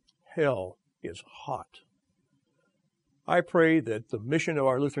 hell is hot. I pray that the mission of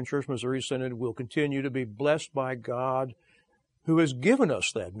our Lutheran Church Missouri Synod will continue to be blessed by God, who has given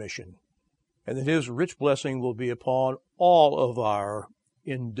us that mission, and that His rich blessing will be upon all of our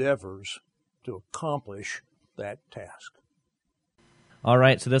endeavors to accomplish that task. All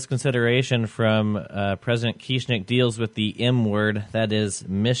right, so this consideration from President Kieschnick deals with the M word, that is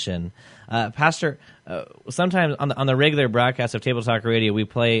mission. Pastor, sometimes on the regular broadcast of Table Talk Radio, we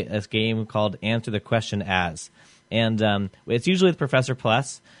play this game called Answer the Question As. And it's usually with Professor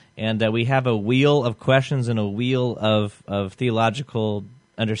Pless, and we have a wheel of questions and a wheel of theological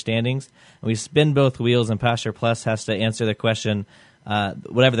understandings. And we spin both wheels, and Pastor Pless has to answer the question,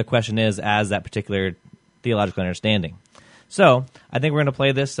 whatever the question is, as that particular theological understanding. So I think we're going to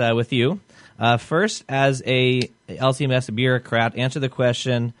play this with you. First, as a LCMS bureaucrat, answer the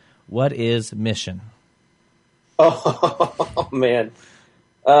question, what is mission? Oh, man.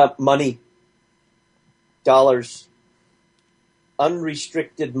 Money. Dollars.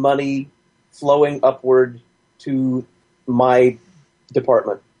 Unrestricted money flowing upward to my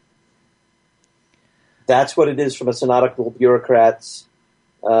department. That's what it is from a synodical bureaucrat's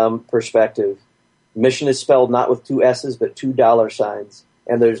perspective. Mission is spelled not with 2 S's, but 2 $signs.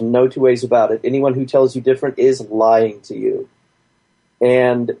 And there's no two ways about it. Anyone who tells you different is lying to you.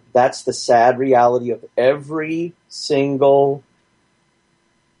 And that's the sad reality of every single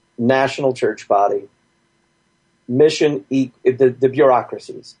national church body. Mission, the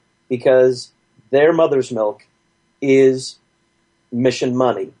bureaucracies, because their mother's milk is mission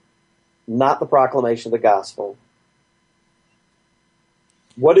money, not the proclamation of the gospel.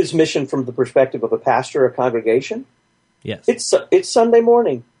 What is mission from the perspective of a pastor or a congregation? Yes. It's Sunday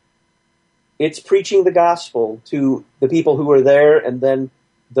morning. It's preaching the gospel to the people who are there, and then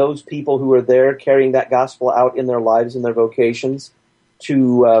those people who are there carrying that gospel out in their lives and their vocations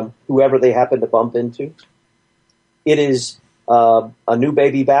to whoever they happen to bump into. It is a new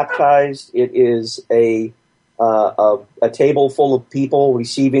baby baptized. It is a table full of people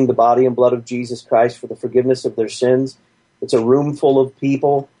receiving the body and blood of Jesus Christ for the forgiveness of their sins. It's a room full of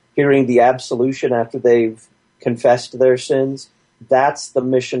people hearing the absolution after they've confessed their sins. That's the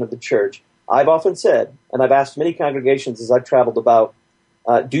mission of the church. I've often said, and I've asked many congregations as I've traveled about,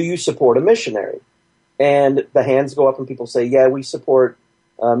 do you support a missionary? And the hands go up and people say, yeah, we support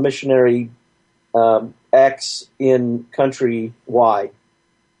missionary X in country Y.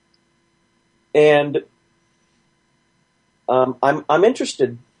 And I'm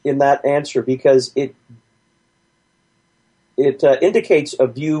interested in that answer because it indicates a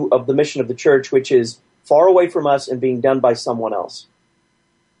view of the mission of the church which is far away from us and being done by someone else.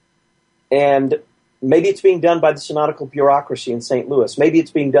 And maybe it's being done by the synodical bureaucracy in St. Louis. Maybe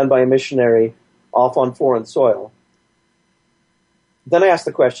it's being done by a missionary off on foreign soil. Then I ask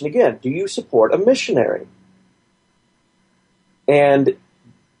the question again, do you support a missionary? And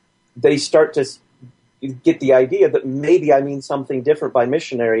they start to get the idea that maybe I mean something different by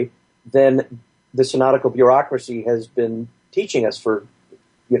missionary than the synodical bureaucracy has been teaching us for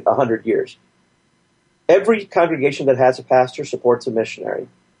 100 years. Every congregation that has a pastor supports a missionary.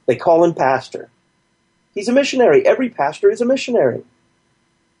 They call him pastor. He's a missionary. Every pastor is a missionary.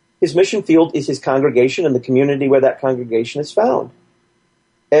 His mission field is his congregation and the community where that congregation is found.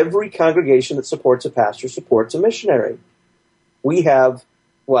 Every congregation that supports a pastor supports a missionary. We have,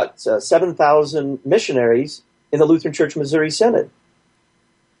 7,000 missionaries in the Lutheran Church Missouri Synod.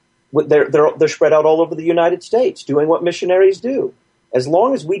 They're spread out all over the United States doing what missionaries do. As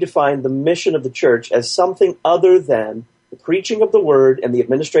long as we define the mission of the church as something other than the preaching of the word and the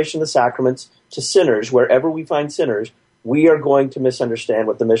administration of the sacraments to sinners, wherever we find sinners, we are going to misunderstand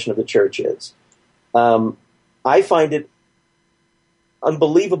what the mission of the church is. I find it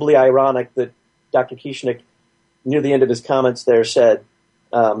unbelievably ironic that Dr. Kieschnick, near the end of his comments there, said,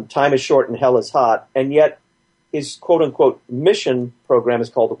 time is short and hell is hot, and yet his quote-unquote mission program is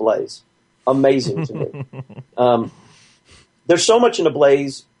called Ablaze. Amazing to me. There's so much in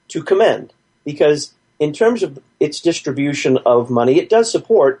Ablaze to commend, because in terms of its distribution of money, it does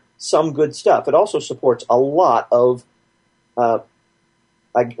support some good stuff. It also supports a lot of,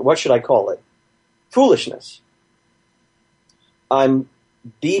 what should I call it? Foolishness. I'm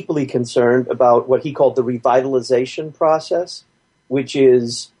deeply concerned about what he called the revitalization process, which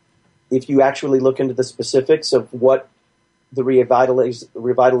is, if you actually look into the specifics of what the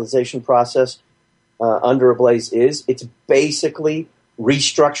revitalization process under Ablaze is, it's basically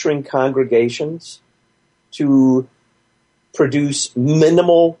restructuring congregations to produce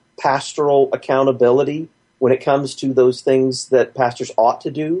minimal pastoral accountability when it comes to those things that pastors ought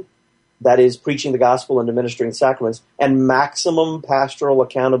to do, that is, preaching the gospel and administering sacraments, and maximum pastoral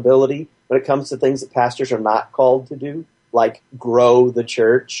accountability when it comes to things that pastors are not called to do, like grow the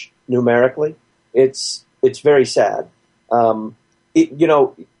church numerically. It's very sad.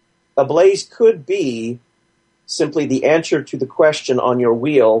 Ablaze could be simply the answer to the question on your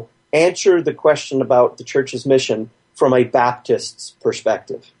wheel, answer the question about the church's mission from a Baptist's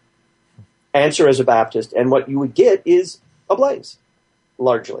perspective. Answer as a Baptist, and what you would get is Ablaze,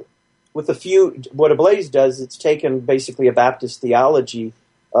 largely. With what Ablaze does, it's taken basically a Baptist theology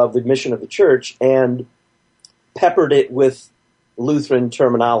of the mission of the church and peppered it with Lutheran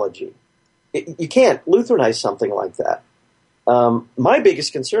terminology. You can't Lutheranize something like that. My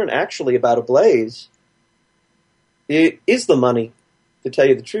biggest concern, actually, about Ablaze is the money, to tell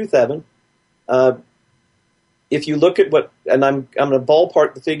you the truth, Evan. If you look at and I'm going to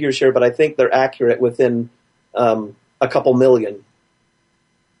ballpark the figures here, but I think they're accurate within a couple million,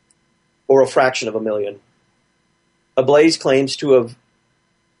 or a fraction of a million. Ablaze claims to have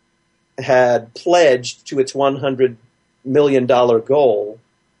had pledged to its $100 million goal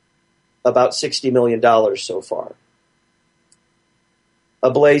about $60 million so far.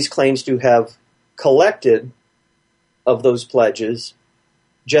 Ablaze claims to have collected of those pledges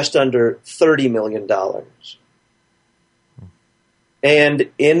just under $30 million. And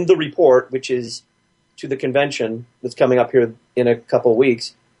in the report, which is to the convention that's coming up here in a couple of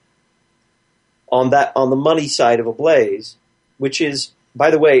weeks, on the money side of Ablaze, which is, by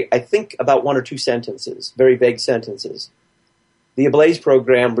the way, I think about one or two sentences, very vague sentences. The Ablaze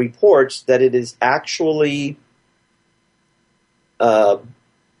program reports that it is actually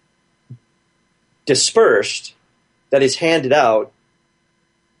dispersed, that is handed out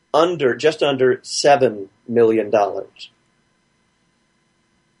just under $7 million. $60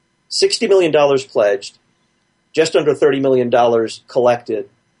 million pledged, just under $30 million collected,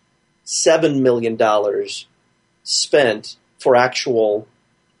 $7 million spent for actual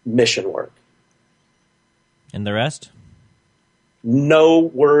mission work. And the rest? No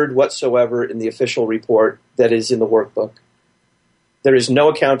word whatsoever in the official report that is in the workbook. There is no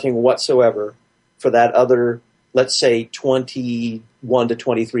accounting whatsoever for that other, let's say, $21 to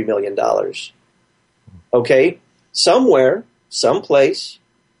 $23 million. Okay? Somewhere, someplace,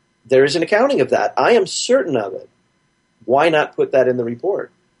 there is an accounting of that. I am certain of it. Why not put that in the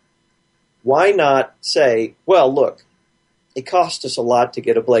report? Why not say, well, look, it cost us a lot to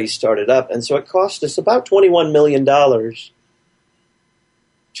get Ablaze started up, and so it cost us about $21 million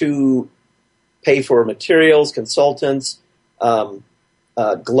to pay for materials, consultants,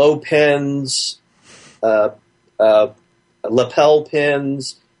 glow pins, lapel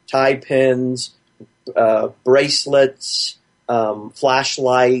pins, tie pins, bracelets,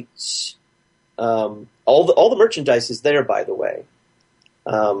 flashlights, all the merchandise is there, by the way.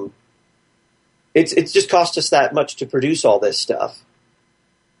 It's just cost us that much to produce all this stuff.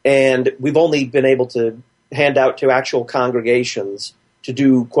 And we've only been able to hand out to actual congregations to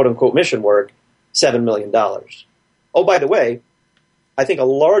do quote-unquote mission work $7 million. Oh, by the way, I think a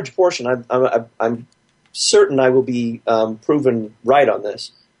large portion, I'm certain I will be proven right on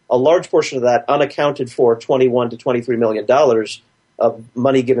this, a large portion of that unaccounted for $21 to $23 million of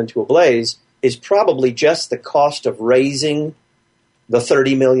money given to Ablaze is probably just the cost of raising the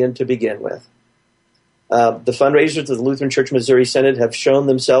 $30 million to begin with. The fundraisers of the Lutheran Church Missouri Synod have shown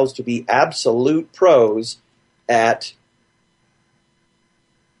themselves to be absolute pros at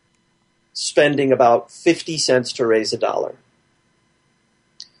spending about 50 cents to raise $1.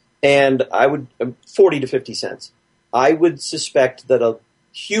 And I would, 40 to 50 cents. I would suspect that a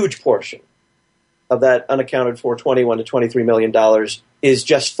huge portion of that unaccounted for $21 to $23 million is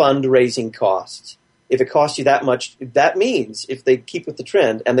just fundraising costs. If it costs you that much, that means if they keep with the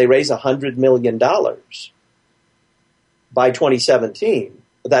trend and they raise $100 million by 2017,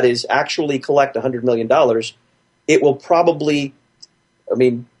 that is actually collect $100 million, it will probably, I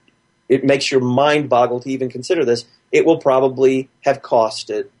mean, it makes your mind boggle to even consider this, it will probably have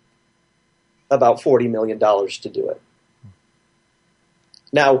costed about $40 million to do it.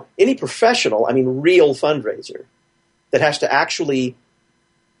 Now, any professional, I mean real fundraiser, that has to actually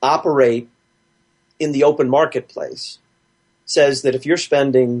operate in the open marketplace says that if you're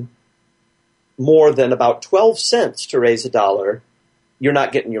spending more than about 12 cents to raise $1, you're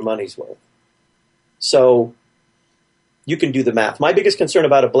not getting your money's worth. So you can do the math. My biggest concern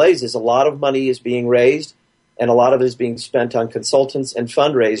about Ablaze is a lot of money is being raised and a lot of it is being spent on consultants and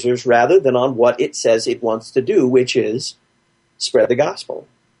fundraisers rather than on what it says it wants to do, which is spread the gospel.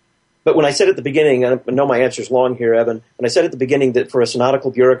 But when I said at the beginning, and I know my answer is long here, Evan, when I said at the beginning that for a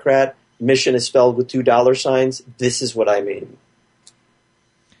synodical bureaucrat, mission is spelled with $2 this is what I mean.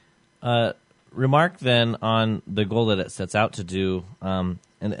 Remark then on the goal that it sets out to do, and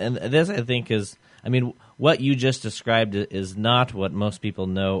this I think is, I mean, what you just described is not what most people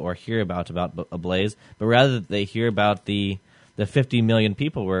know or hear about Ablaze, but rather they hear about the 50 million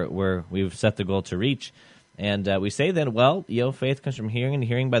people where we've set the goal to reach. And we say then, well, faith comes from hearing, and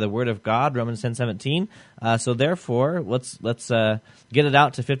hearing by the word of God, Romans 10:17. So therefore, let's get it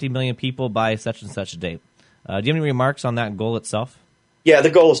out to 50 million people by such and such a date. Do you have any remarks on that goal itself? Yeah, the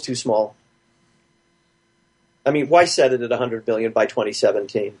goal is too small. I mean, why set it at 100 million by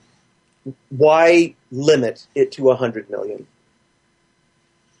 2017? Why limit it to 100 million?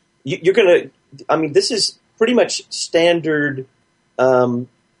 You're going to, I mean, this is pretty much standard, how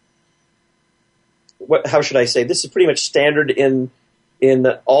should I say? This is pretty much standard in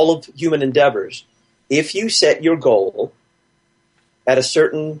all of human endeavors. If you set your goal at a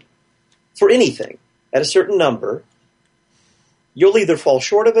certain, for anything, at a certain number, you'll either fall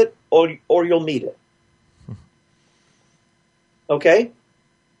short of it or you'll meet it. Okay?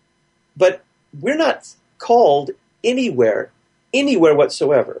 But we're not called anywhere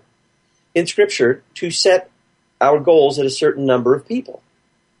whatsoever in Scripture to set our goals at a certain number of people.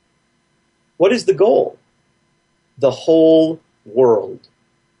 What is the goal? The whole world.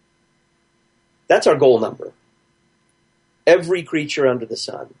 That's our goal number. Every creature under the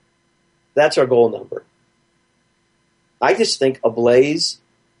sun. That's our goal number. I just think Ablaze,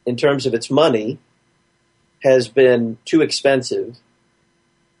 in terms of its money, has been too expensive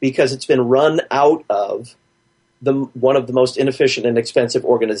because it's been run out of one of the most inefficient and expensive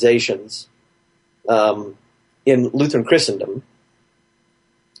organizations in Lutheran Christendom.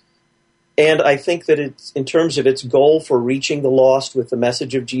 And I think that it's, in terms of its goal for reaching the lost with the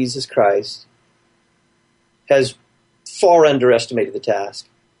message of Jesus Christ, has far underestimated the task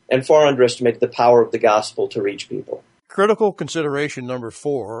and far underestimated the power of the gospel to reach people. Critical consideration number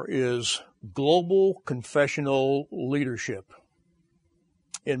 4 is global confessional leadership.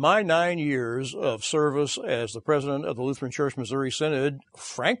 In my 9 years of service as the president of the Lutheran Church Missouri Synod,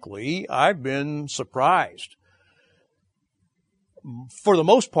 frankly, I've been surprised. For the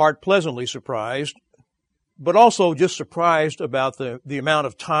most part, pleasantly surprised, but also just surprised about the amount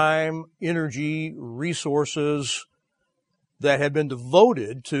of time, energy, resources that have been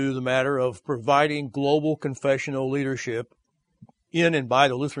devoted to the matter of providing global confessional leadership in and by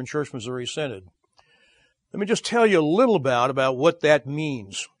the Lutheran Church Missouri Synod. Let me just tell you a little about what that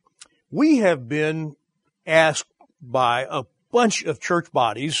means. We have been asked by a bunch of church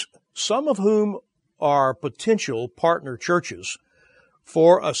bodies, some of whom are potential partner churches,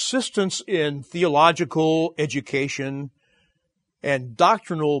 for assistance in theological education and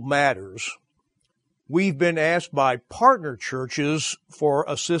doctrinal matters. We've been asked by partner churches for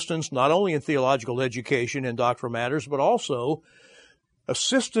assistance not only in theological education and doctrinal matters, but also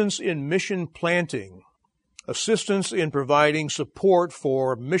assistance in mission planting, assistance in providing support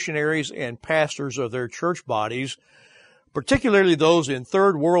for missionaries and pastors of their church bodies, particularly those in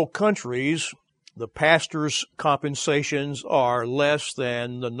third world countries. The pastors' compensations are less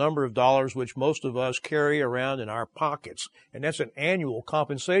than the number of dollars which most of us carry around in our pockets, and that's an annual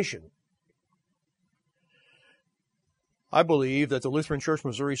compensation. I believe that the Lutheran Church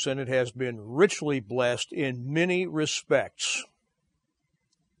Missouri Synod has been richly blessed in many respects,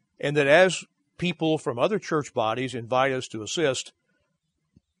 and that as people from other church bodies invite us to assist,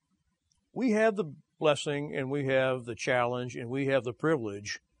 we have the blessing and we have the challenge and we have the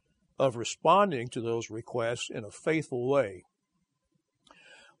privilege of responding to those requests in a faithful way.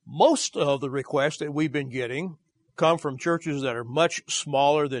 Most of the requests that we've been getting come from churches that are much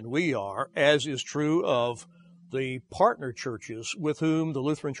smaller than we are, as is true of the partner churches with whom the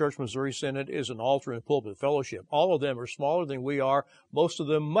Lutheran Church Missouri Synod is an altar and pulpit fellowship. All of them are smaller than we are, most of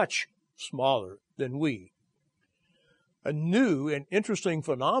them much smaller than we. A new and interesting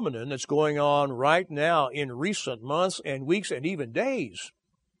phenomenon that's going on right now in recent months and weeks and even days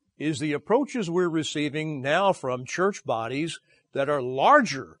is the approaches we're receiving now from church bodies that are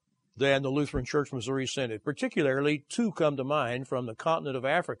larger than the Lutheran Church Missouri Synod. Particularly, two come to mind from the continent of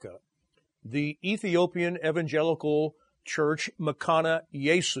Africa. The Ethiopian Evangelical Church Mekane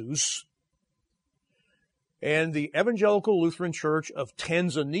Yesus and the Evangelical Lutheran Church of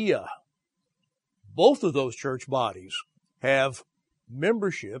Tanzania. Both of those church bodies have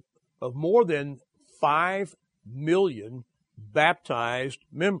membership of more than 5 million baptized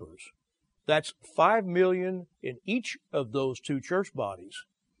members. That's 5 million in each of those two church bodies.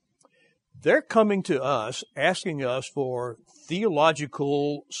 They're coming to us, asking us for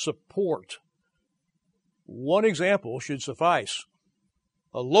theological support. One example should suffice.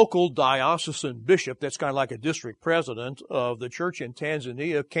 A local diocesan bishop, that's kind of like a district president of the church in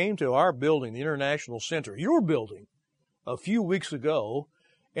Tanzania, came to our building, the International Center, your building, a few weeks ago.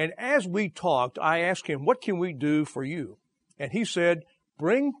 And as we talked, I asked him, what can we do for you? And he said,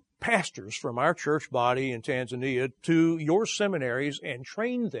 bring pastors from our church body in Tanzania to your seminaries and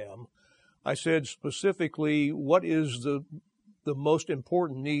train them. I said specifically, what is the most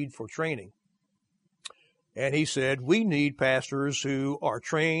important need for training? And he said, we need pastors who are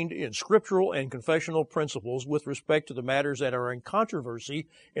trained in scriptural and confessional principles with respect to the matters that are in controversy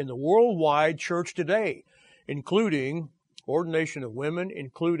in the worldwide church today, including ordination of women,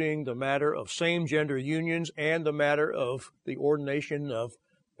 including the matter of same-gender unions and the matter of the ordination of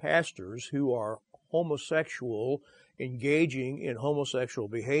pastors who are homosexual, engaging in homosexual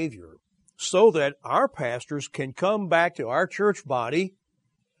behavior, so that our pastors can come back to our church body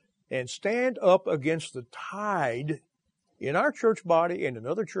and stand up against the tide in our church body and in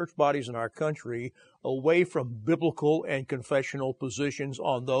other church bodies in our country away from biblical and confessional positions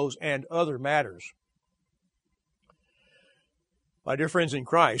on those and other matters. My dear friends in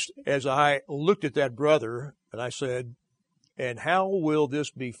Christ, as I looked at that brother and I said, and how will this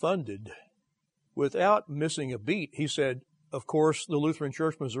be funded? Without missing a beat, he said, of course, the Lutheran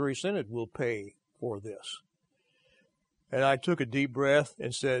Church Missouri Synod will pay for this. And I took a deep breath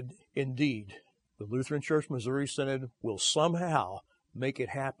and said, indeed, the Lutheran Church Missouri Synod will somehow make it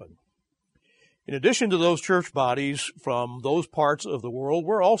happen. In addition to those church bodies from those parts of the world,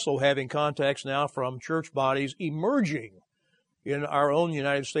 we're also having contacts now from church bodies emerging in our own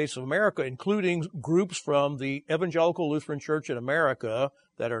United States of America, including groups from the Evangelical Lutheran Church in America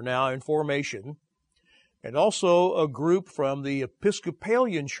that are now in formation, and also a group from the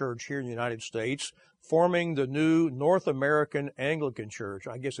Episcopalian Church here in the United States forming the new North American Anglican Church.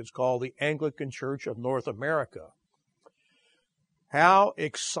 I guess it's called the Anglican Church of North America. How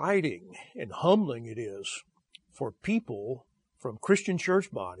exciting and humbling it is for people from Christian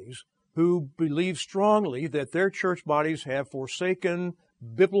church bodies who believe strongly that their church bodies have forsaken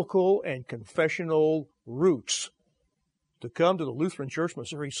biblical and confessional roots to come to the Lutheran Church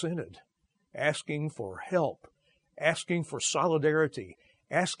Missouri Synod, asking for help, asking for solidarity,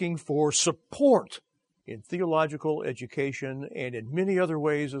 asking for support in theological education and in many other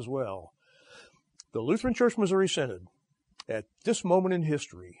ways as well. The Lutheran Church Missouri Synod, at this moment in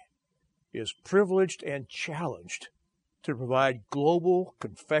history, is privileged and challenged to provide global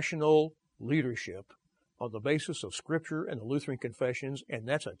confessional leadership on the basis of Scripture and the Lutheran confessions, and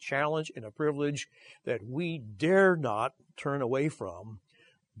that's a challenge and a privilege that we dare not turn away from,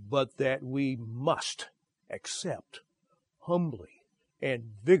 but that we must accept humbly and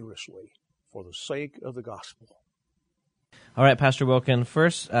vigorously for the sake of the gospel. All right, Pastor Wilken,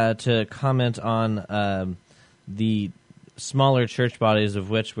 first to comment on the smaller church bodies of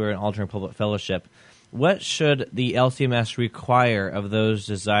which we're an alternate public fellowship. What should the LCMS require of those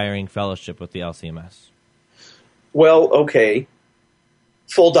desiring fellowship with the LCMS? Well, okay,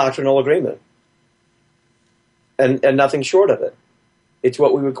 full doctrinal agreement, and nothing short of it. It's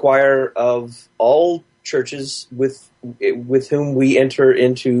what we require of all churches with whom we enter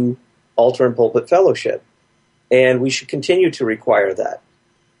into altar and pulpit fellowship, and we should continue to require that.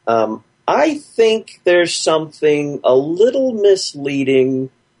 I think there's something a little misleading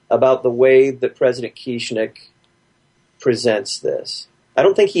about the way that President Kieschnick presents this. I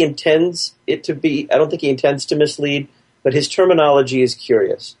don't think he intends to mislead, but his terminology is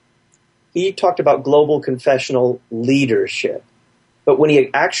curious. He talked about global confessional leadership, but when he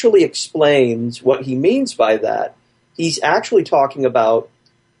actually explains what he means by that, he's actually talking about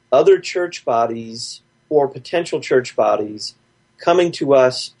other church bodies or potential church bodies coming to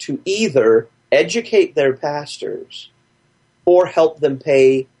us to either educate their pastors or help them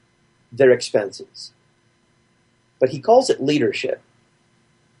pay their expenses. But he calls it leadership,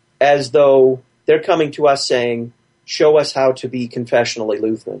 as though they're coming to us saying, show us how to be confessionally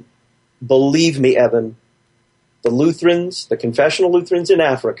Lutheran. Believe me, Evan, the Lutherans, the confessional Lutherans in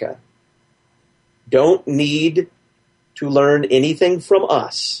Africa, don't need to learn anything from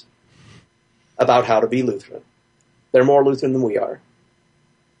us about how to be Lutheran. They're more Lutheran than we are.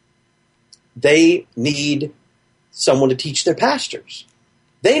 They need someone to teach their pastors.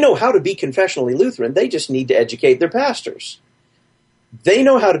 They know how to be confessionally Lutheran. They just need to educate their pastors. They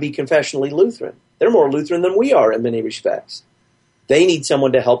know how to be confessionally Lutheran. They're more Lutheran than we are in many respects. They need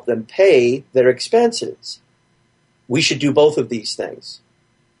someone to help them pay their expenses. We should do both of these things.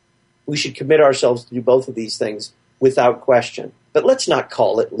 We should commit ourselves to do both of these things without question. But let's not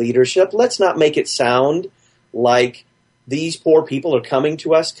call it leadership. Let's not make it sound like these poor people are coming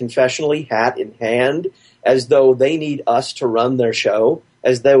to us confessionally, hat in hand, as though they need us to run their show,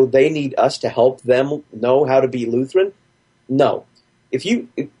 as though they need us to help them know how to be Lutheran. No.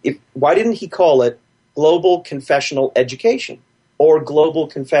 Why didn't he call it global confessional education or global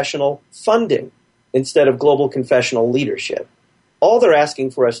confessional funding instead of global confessional leadership? All they're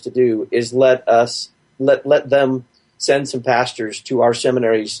asking for us to do is let them send some pastors to our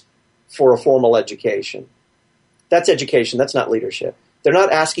seminaries for a formal education. That's education. That's not leadership. They're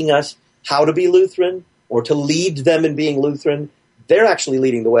not asking us how to be Lutheran or to lead them in being Lutheran. They're actually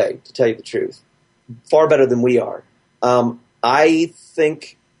leading the way, to tell you the truth, far better than we are. I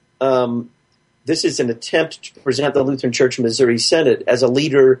think this is an attempt to present the Lutheran Church Missouri Synod as a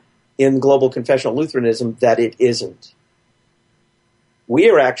leader in global confessional Lutheranism that it isn't. We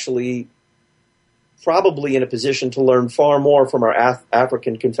are actually probably in a position to learn far more from our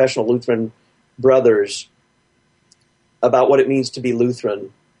African confessional Lutheran brothers about what it means to be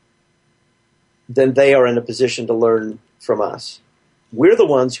Lutheran than they are in a position to learn from us. We're the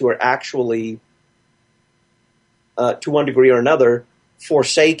ones who are actually, to one degree or another,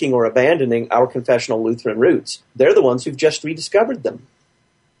 forsaking or abandoning our confessional Lutheran roots. They're the ones who've just rediscovered them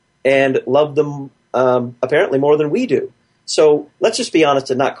and love them apparently more than we do. So let's just be honest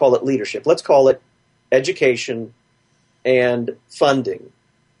and not call it leadership. Let's call it education and funding.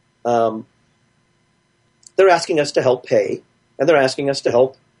 They're asking us to help pay, and they're asking us to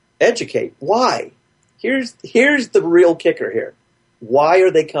help educate. Why? Here's the real kicker here. Why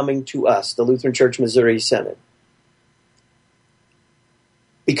are they coming to us, the Lutheran Church Missouri Synod?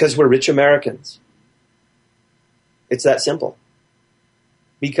 Because we're rich Americans. It's that simple.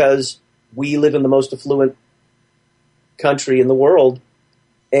 Because we live in the most affluent country in the world,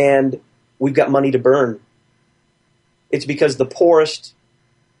 and we've got money to burn. It's because the poorest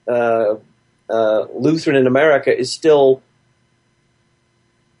Lutheran in America is still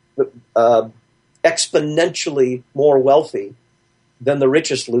exponentially more wealthy than the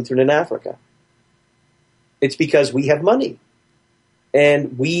richest Lutheran in Africa. It's because we have money,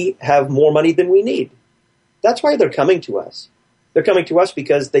 and we have more money than we need. That's why they're coming to us. They're coming to us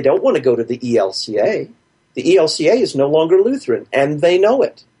because they don't want to go to the ELCA. The ELCA is no longer Lutheran, and they know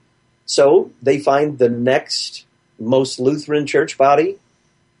it. So they find the next most Lutheran church body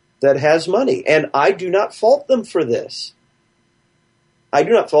that has money. And I do not fault them for this. I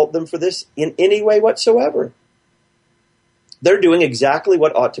do not fault them for this in any way whatsoever. They're doing exactly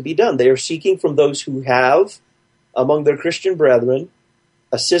what ought to be done. They are seeking from those who have, among their Christian brethren,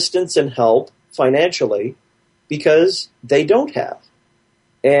 assistance and help financially because they don't have.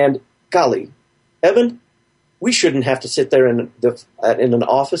 And golly, Evan, we shouldn't have to sit there in an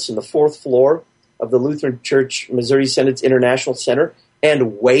office in the fourth floor of the Lutheran Church Missouri Synod's International Center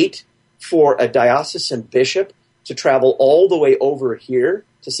and wait for a diocesan bishop to travel all the way over here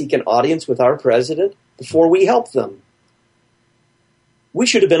to seek an audience with our president before we help them. We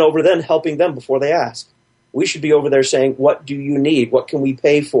should have been over then helping them before they ask. We should be over there saying, what do you need? What can we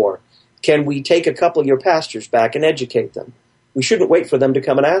pay for? Can we take a couple of your pastors back and educate them? We shouldn't wait for them to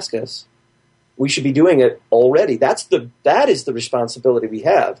come and ask us. We should be doing it already. That is the responsibility we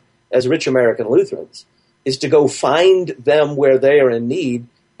have as rich American Lutherans, is to go find them where they are in need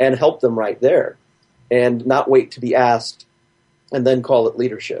and help them right there, and not wait to be asked and then call it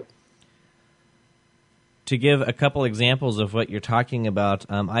leadership. To give a couple examples of what you're talking about,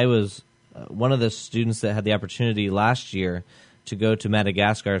 I was one of the students that had the opportunity last year to go to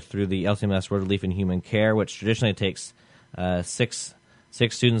Madagascar through the LCMS Word of Relief and Human Care, which traditionally takes six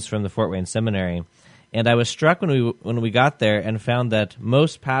students from the Fort Wayne Seminary. And I was struck when we got there and found that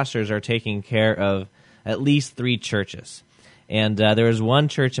most pastors are taking care of at least 3 churches. And there was one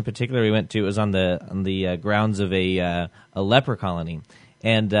church in particular we went to. It was on the grounds of a leper colony.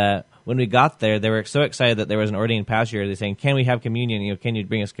 And when we got there, they were so excited that there was an ordained pastor here. They're saying, "Can we have communion? Can you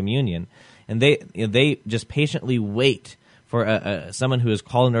bring us communion?" And they just patiently wait for someone who is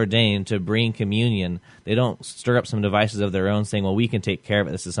called and ordained to bring communion. They don't stir up some devices of their own saying, well, we can take care of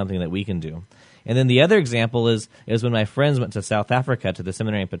it. This is something that we can do. And then the other example is when my friends went to South Africa, to the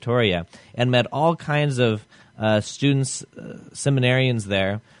seminary in Pretoria, and met all kinds of students, seminarians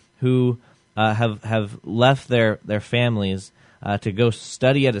there, who have left their families to go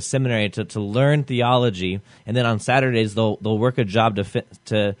study at a seminary to learn theology, and then on Saturdays they'll work a job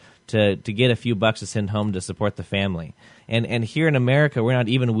to get a few bucks to send home to support the family. And here in America, we're not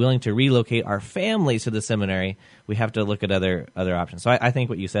even willing to relocate our families to the seminary. We have to look at other options. So I think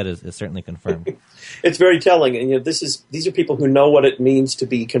what you said is certainly confirmed. It's very telling, and these are people who know what it means to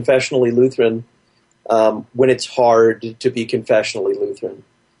be confessionally Lutheran when it's hard to be confessionally Lutheran,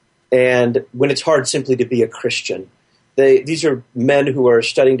 and when it's hard simply to be a Christian. These are men who are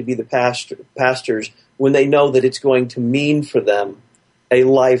studying to be the pastors when they know that it's going to mean for them a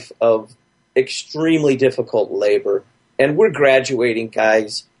life of extremely difficult labor. And we're graduating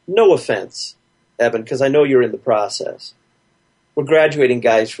guys, no offense, Evan, because I know you're in the process. We're graduating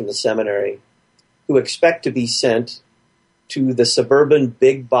guys from the seminary who expect to be sent to the suburban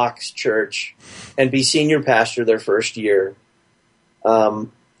big box church and be senior pastor their first year. And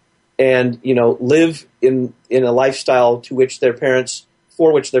live in a lifestyle for which their parents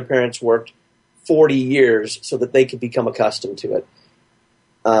worked 40 years so that they could become accustomed to it.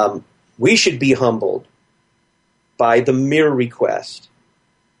 We should be humbled by the mere request.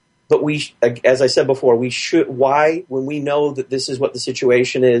 But as I said before, when we know that this is what the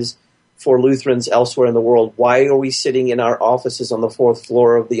situation is for Lutherans elsewhere in the world, why are we sitting in our offices on the 4th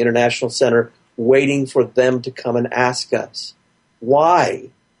floor of the International Center waiting for them to come and ask us? Why?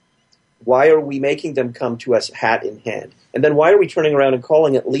 Why are we making them come to us hat in hand? And then why are we turning around and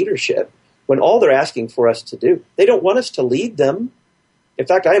calling it leadership when all they're asking for us to do? They don't want us to lead them. In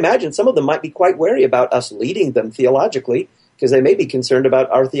fact, I imagine some of them might be quite wary about us leading them theologically because they may be concerned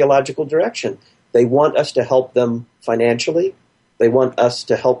about our theological direction. They want us to help them financially. They want us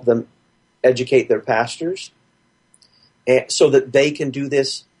to help them educate their pastors so that they can do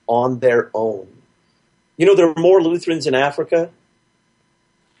this on their own. You know, there are more Lutherans in Africa,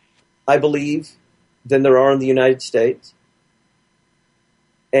 I believe, than there are in the United States.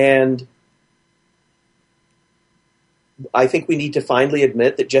 And I think we need to finally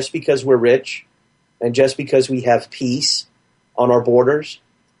admit that just because we're rich and just because we have peace on our borders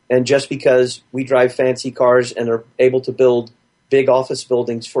and just because we drive fancy cars and are able to build big office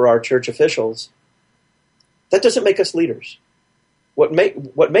buildings for our church officials, that doesn't make us leaders. What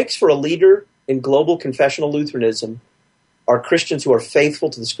makes for a leader in global confessional Lutheranism are Christians who are faithful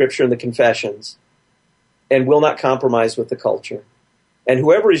to the Scripture and the confessions and will not compromise with the culture. And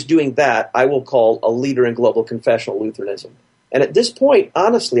whoever is doing that, I will call a leader in global confessional Lutheranism. And at this point,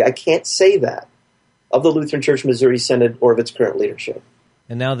 honestly, I can't say that of the Lutheran Church Missouri Synod or of its current leadership.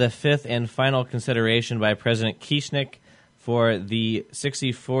 And now the fifth and final consideration by President Kieschnick for the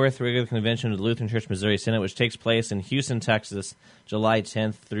 64th Regular Convention of the Lutheran Church Missouri Synod, which takes place in Houston, Texas, July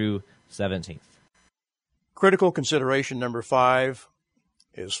 10th through 17th. Critical consideration number 5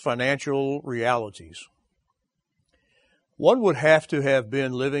 is financial realities. One would have to have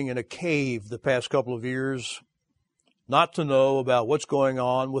been living in a cave the past couple of years not to know about what's going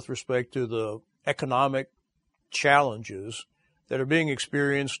on with respect to the economic challenges that are being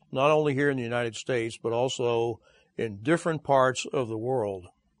experienced not only here in the United States, but also in different parts of the world.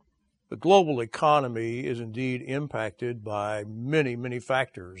 The global economy is indeed impacted by many, many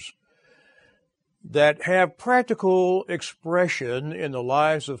factors that have practical expression in the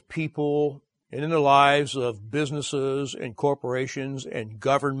lives of people and in the lives of businesses and corporations and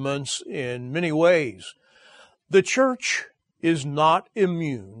governments in many ways. The church is not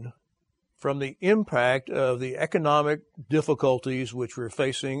immune from the impact of the economic difficulties which we're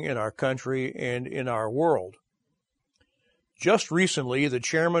facing in our country and in our world. Just recently, the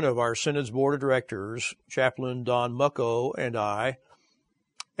chairman of our Synod's Board of Directors, Chaplain Don Mucko, and I,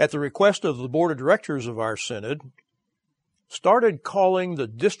 at the request of the Board of Directors of our Synod, started calling the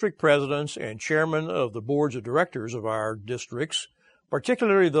district presidents and chairmen of the boards of directors of our districts,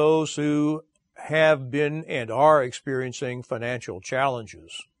 particularly those who have been and are experiencing financial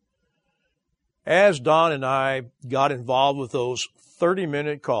challenges. As Don and I got involved with those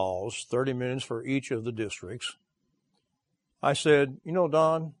 30-minute calls, 30 minutes for each of the districts, I said, you know,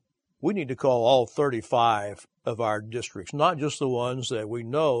 Don, we need to call all 35 of our districts, not just the ones that we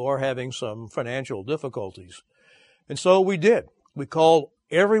know are having some financial difficulties. And so we did. We called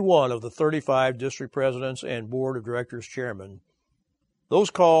every one of the 35 district presidents and board of directors chairmen.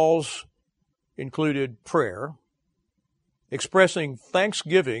 Those calls included prayer, expressing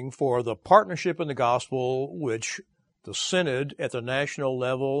thanksgiving for the partnership in the gospel which the Synod at the national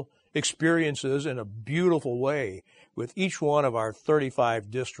level experiences in a beautiful way with each one of our 35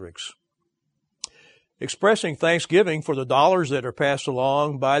 districts. Expressing thanksgiving for the dollars that are passed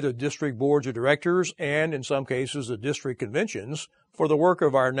along by the district boards of directors and, in some cases, the district conventions for the work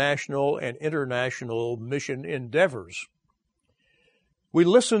of our national and international mission endeavors. We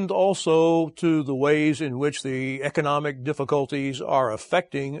listened also to the ways in which the economic difficulties are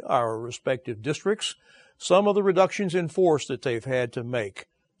affecting our respective districts, some of the reductions in force that they've had to make,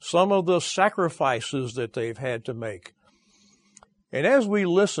 some of the sacrifices that they've had to make. And as we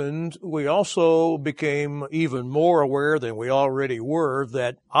listened, we also became even more aware than we already were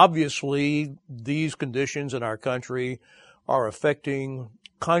that obviously these conditions in our country are affecting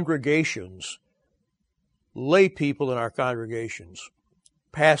congregations, lay people in our congregations,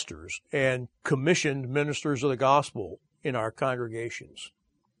 pastors, and commissioned ministers of the gospel in our congregations.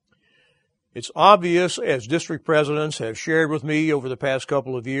 It's obvious, as district presidents have shared with me over the past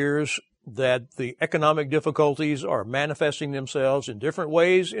couple of years, that the economic difficulties are manifesting themselves in different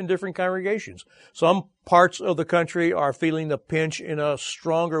ways in different congregations. Some parts of the country are feeling the pinch in a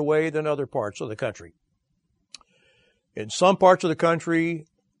stronger way than other parts of the country. In some parts of the country,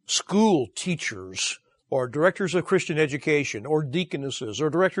 school teachers or directors of Christian education or deaconesses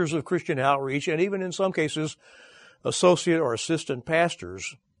or directors of Christian outreach, and even in some cases, associate or assistant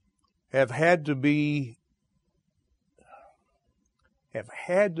pastors have had to be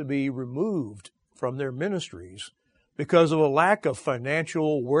removed from their ministries because of a lack of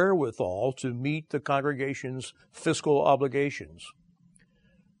financial wherewithal to meet the congregation's fiscal obligations.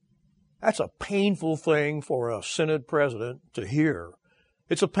 That's a painful thing for a synod president to hear.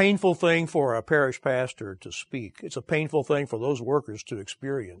 It's a painful thing for a parish pastor to speak. It's a painful thing for those workers to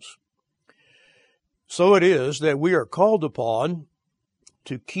experience. So it is that we are called upon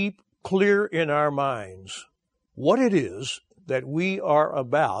to keep clear in our minds what it is that we are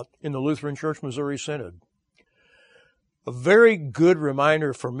about in the Lutheran Church Missouri Synod. A very good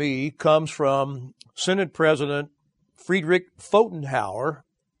reminder for me comes from Synod President Friedrich Pfotenhauer,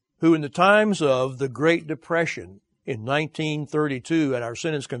 who in the times of the Great Depression in 1932 at our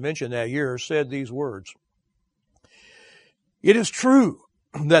Synods Convention that year said these words: "It is true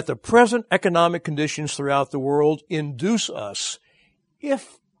that the present economic conditions throughout the world induce us,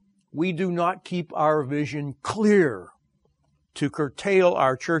 if we do not keep our vision clear, to curtail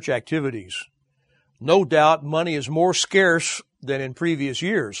our church activities. No doubt money is more scarce than in previous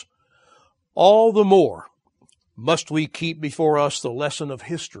years. All the more must we keep before us the lesson of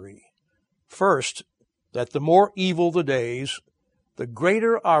history. First, that the more evil the days, the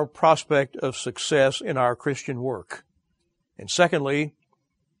greater our prospect of success in our Christian work. And secondly,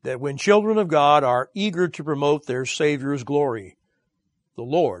 that when children of God are eager to promote their Savior's glory, the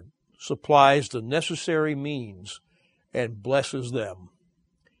Lord supplies the necessary means and blesses them."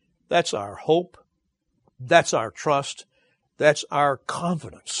 That's our hope. That's our trust. That's our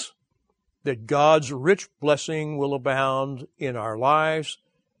confidence that God's rich blessing will abound in our lives,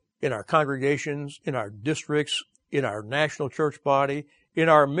 in our congregations, in our districts, in our national church body, in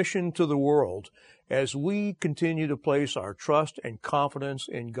our mission to the world, as we continue to place our trust and confidence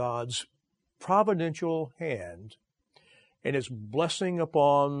in God's providential hand and His blessing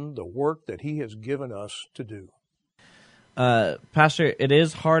upon the work that He has given us to do. Pastor, it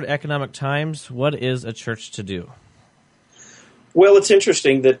is hard economic times. What is a church to do? Well, it's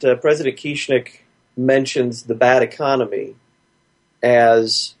interesting that President Kieschnick mentions the bad economy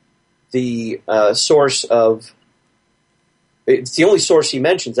as the source of, it's the only source he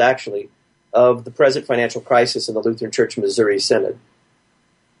mentions, actually, of the present financial crisis in the Lutheran Church Missouri Synod.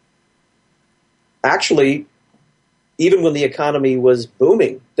 Actually, even when the economy was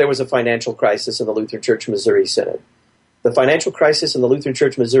booming, there was a financial crisis in the Lutheran Church Missouri Synod. The financial crisis in the Lutheran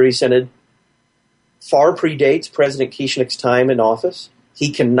Church Missouri Synod far predates President Kieschnick's time in office.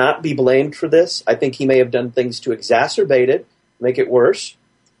 He cannot be blamed for this. I think he may have done things to exacerbate it, make it worse.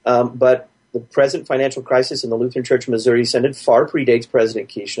 But the present financial crisis in the Lutheran Church Missouri Synod far predates President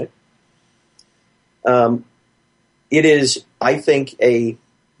Kieschnick. It is, I think, the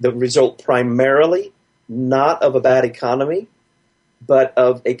result primarily not of a bad economy, but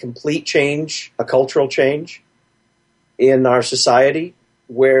of a complete change, a cultural change in our society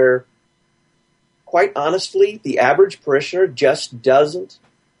where, quite honestly, the average parishioner just doesn't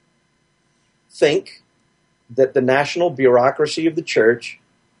think that the national bureaucracy of the church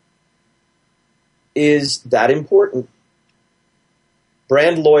is that important.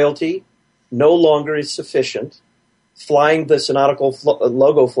 Brand loyalty no longer is sufficient. Flying the synodical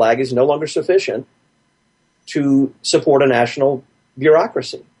logo flag is no longer sufficient to support a national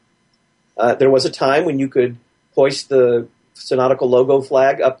bureaucracy. There was a time when you could hoist the synodical logo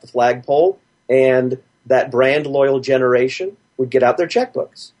flag up the flagpole and that brand loyal generation would get out their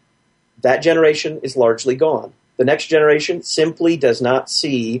checkbooks. That generation is largely gone. The next generation simply does not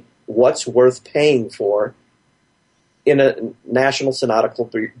see what's worth paying for in a national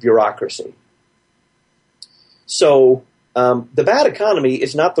synodical bureaucracy. So the bad economy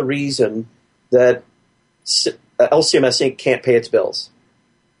is not the reason that LCMS Inc. can't pay its bills.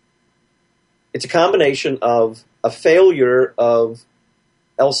 It's a combination of a failure of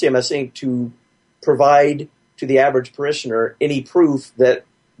LCMS Inc. to provide to the average parishioner any proof that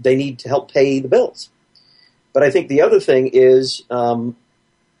they need to help pay the bills. But I think the other thing is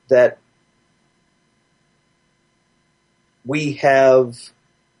that we have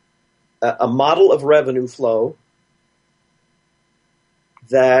a model of revenue flow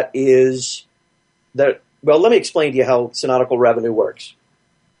that is that. Well, let me explain to you how synodical revenue works.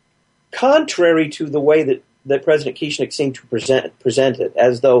 Contrary to the way that President Kieschnick seemed to present it,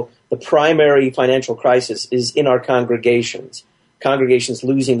 as though the primary financial crisis is in our congregations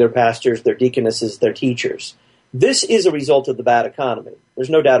losing their pastors, their deaconesses, their teachers. This is a result of the bad economy. There's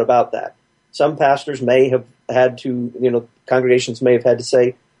no doubt about that. Some pastors may have had to, congregations may have had to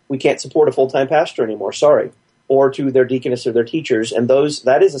say, we can't support a full-time pastor anymore, sorry, or to their deaconess or their teachers, and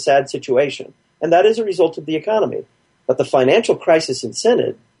that is a sad situation. And that is a result of the economy. But the financial crisis in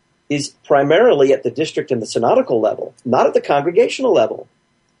Synod is primarily at the district and the synodical level, not at the congregational level.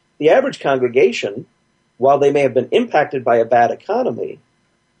 The average congregation, while they may have been impacted by a bad economy,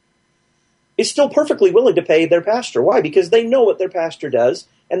 is still perfectly willing to pay their pastor. Why? Because they know what their pastor does,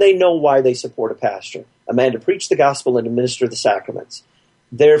 and they know why they support a pastor, a man to preach the gospel and administer the sacraments.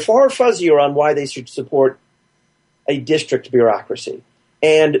 They're far fuzzier on why they should support a district bureaucracy.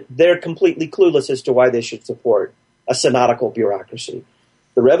 And they're completely clueless as to why they should support a synodical bureaucracy.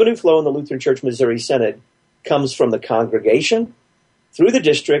 The revenue flow in the Lutheran Church Missouri Synod comes from the congregation, through the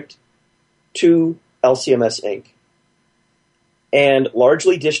district, to LCMS Inc. And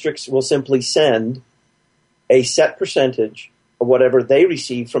largely districts will simply send a set percentage whatever they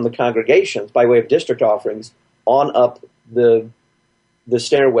receive from the congregations by way of district offerings on up the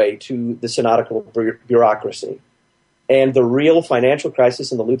stairway to the synodical bureaucracy. And the real financial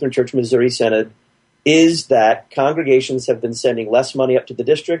crisis in the Lutheran Church Missouri Synod is that congregations have been sending less money up to the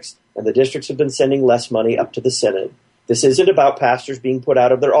districts, and the districts have been sending less money up to the synod. This isn't about pastors being put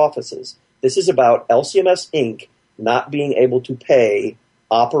out of their offices. This is about LCMS Inc. not being able to pay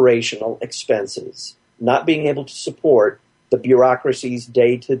operational expenses, not being able to support the bureaucracy's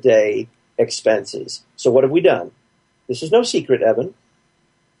day-to-day expenses. So what have we done? This is no secret, Evan.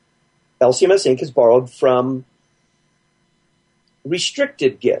 LCMS Inc. has borrowed from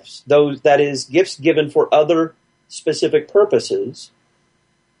restricted gifts, that is, gifts given for other specific purposes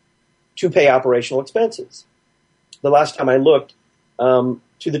to pay operational expenses. The last time I looked, to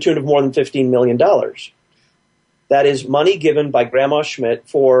the tune of more than $15 million. That is money given by Grandma Schmidt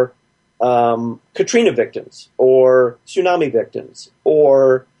for Katrina victims or tsunami victims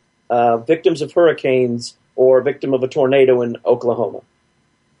or victims of hurricanes or victim of a tornado in Oklahoma.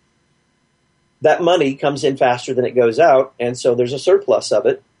 That money comes in faster than it goes out, and so there's a surplus of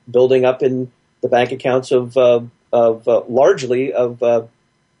it building up in the bank accounts of largely of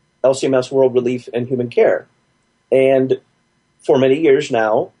LCMS World Relief and Human Care. And for many years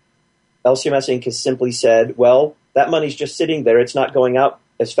now, LCMS Inc. has simply said, well, that money's just sitting there. It's not going out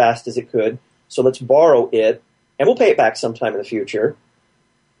as fast as it could, so let's borrow it, and we'll pay it back sometime in the future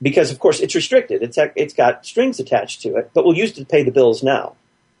because, of course, it's restricted. It's got strings attached to it, but we'll use it to pay the bills now.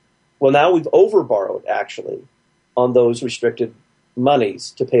 Well, now we've overborrowed, actually, on those restricted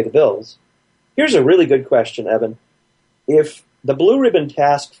monies to pay the bills. Here's a really good question, Evan. If the Blue Ribbon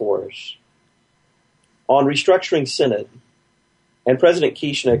Task Force on restructuring Synod and President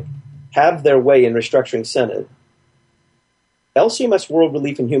Kieschnick have their way in restructuring Synod, LCMS World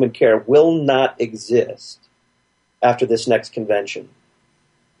Relief and Human Care will not exist after this next convention.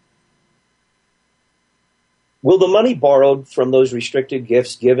 Will the money borrowed from those restricted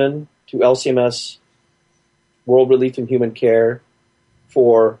gifts given to LCMS World Relief and Human Care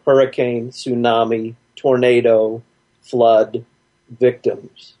for hurricane, tsunami, tornado, flood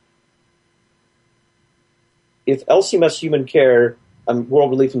victims, if LCMS Human Care, World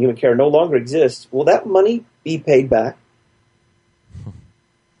Relief and Human Care no longer exists, will that money be paid back?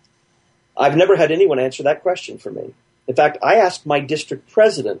 I've never had anyone answer that question for me. In fact, I asked my district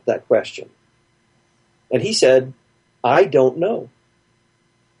president that question. And he said, I don't know.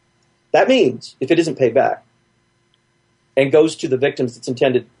 That means if it isn't paid back and goes to the victims it's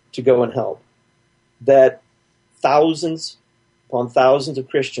intended to go and help, that thousands upon thousands of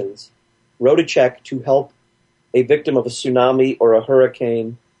Christians wrote a check to help a victim of a tsunami or a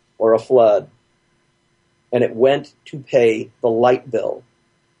hurricane or a flood, and it went to pay the light bill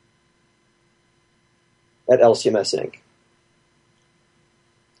at LCMS Inc.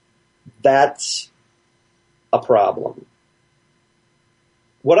 That's a problem.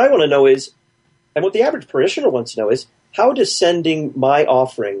 What I want to know is, and what the average parishioner wants to know is, how does sending my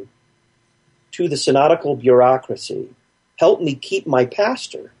offering to the synodical bureaucracy help me keep my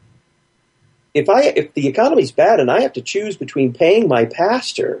pastor? If the economy's bad and I have to choose between paying my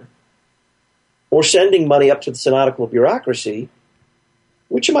pastor or sending money up to the synodical bureaucracy,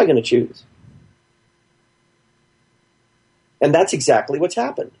 which am I going to choose? And that's exactly what's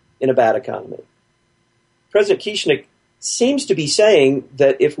happened in a bad economy. President Kieschnick seems to be saying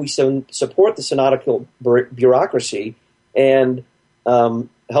that if we support the synodical bureaucracy and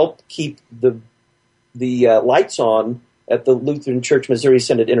help keep the lights on at the Lutheran Church Missouri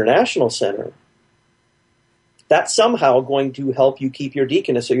Synod International Center, that's somehow going to help you keep your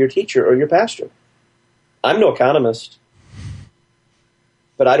deaconess or your teacher or your pastor. I'm no economist,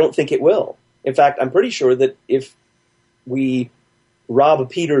 but I don't think it will. In fact, I'm pretty sure that if we rob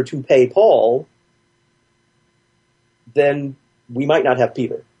Peter to pay Paul, then we might not have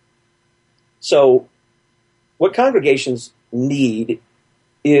Peter. So what congregations need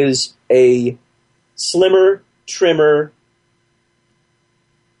is a slimmer, trimmer,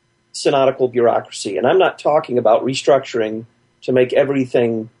 synodical bureaucracy. And I'm not talking about restructuring to make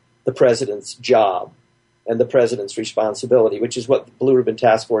everything the president's job and the president's responsibility, which is what the Blue Ribbon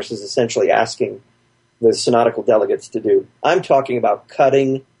Task Force is essentially asking the synodical delegates to do. I'm talking about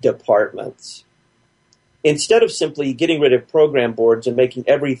cutting departments. Instead of simply getting rid of program boards and making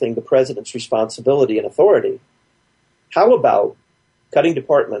everything the president's responsibility and authority, how about cutting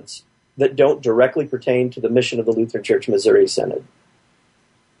departments that don't directly pertain to the mission of the Lutheran Church Missouri Synod?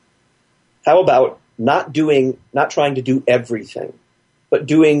 How about not trying to do everything, but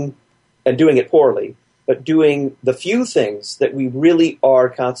doing it poorly, but doing the few things that we really are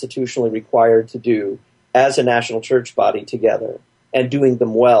constitutionally required to do as a national church body together and doing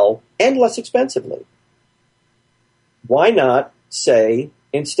them well and less expensively. Why not say,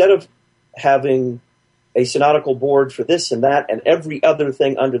 instead of having a synodical board for this and that and every other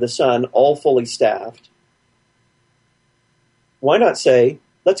thing under the sun, all fully staffed, why not say,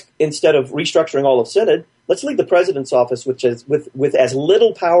 let's, instead of restructuring all of Synod, let's leave the president's office with as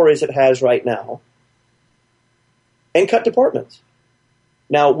little power as it has right now and cut departments.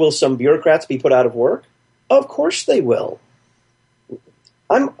 Now, will some bureaucrats be put out of work? Of course they will.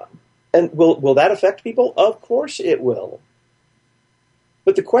 And will that affect people? Of course it will.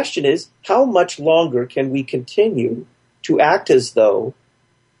 But the question is, how much longer can we continue to act as though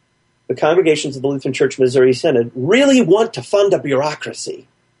the congregations of the Lutheran Church Missouri Synod really want to fund a bureaucracy?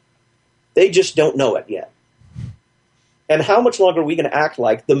 They just don't know it yet. And how much longer are we going to act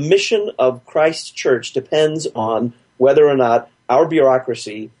like the mission of Christ's church depends on whether or not our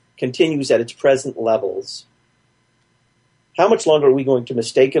bureaucracy continues at its present levels? How much longer are we going to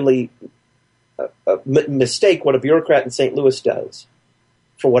mistakenly mistake what a bureaucrat in St. Louis does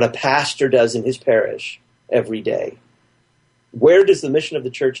for what a pastor does in his parish every day? Where does the mission of the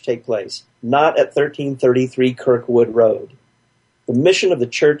church take place? Not at 1333 Kirkwood Road. The mission of the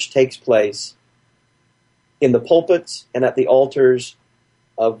church takes place in the pulpits and at the altars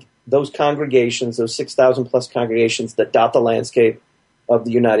of those congregations, those 6,000 plus congregations that dot the landscape of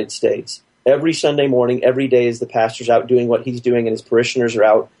the United States. Every Sunday morning, every day, as the pastor's out doing what he's doing and his parishioners are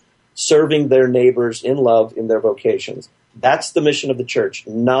out serving their neighbors in love in their vocations. That's the mission of the church,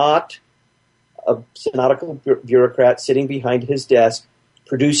 not a synodical bureaucrat sitting behind his desk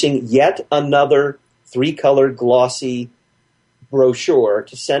producing yet another 3-colored glossy brochure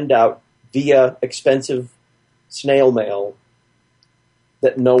to send out via expensive snail mail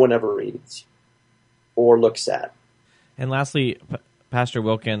that no one ever reads or looks at. And lastly, Pastor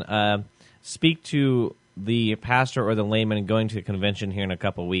Wilken, speak to the pastor or the layman going to the convention here in a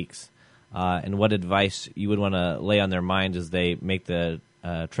couple weeks, and what advice you would want to lay on their minds as they make the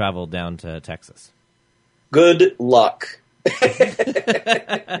travel down to Texas. Good luck.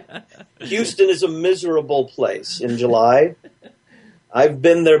 Houston is a miserable place in July. I've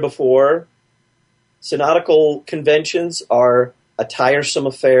been there before. Synodical conventions are a tiresome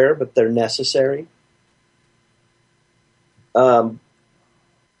affair, but they're necessary.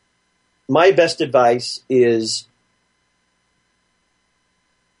 My best advice is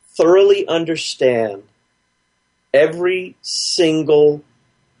thoroughly understand every single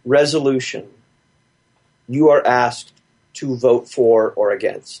resolution you are asked to vote for or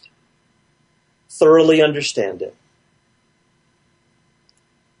against. Thoroughly understand it.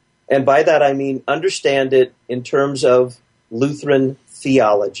 And by that I mean understand it in terms of Lutheran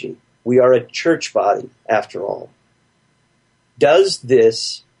theology. We are a church body, after all. Does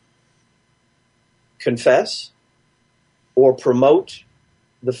this confess or promote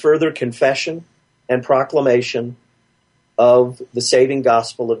the further confession and proclamation of the saving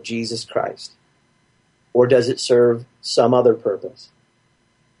gospel of Jesus Christ? Or does it serve some other purpose?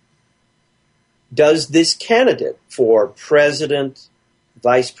 Does this candidate for president,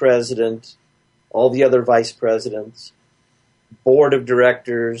 vice president, all the other vice presidents, board of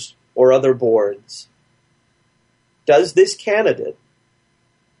directors, or other boards, does this candidate,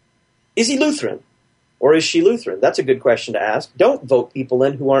 is he Lutheran? Or is she Lutheran? That's a good question to ask. Don't vote people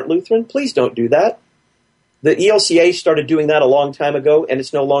in who aren't Lutheran. Please don't do that. The ELCA started doing that a long time ago, and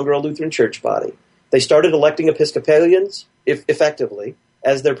it's no longer a Lutheran church body. They started electing Episcopalians, effectively,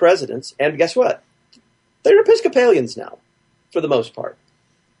 as their presidents, and guess what? They're Episcopalians now, for the most part,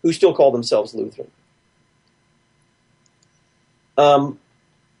 who still call themselves Lutheran.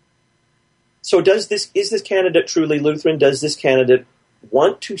 So is this candidate truly Lutheran? Does this candidate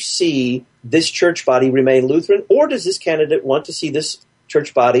want to see this church body remain Lutheran, or does this candidate want to see this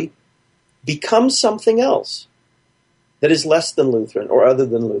church body become something else that is less than Lutheran or other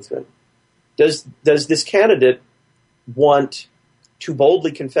than Lutheran? Does this candidate want to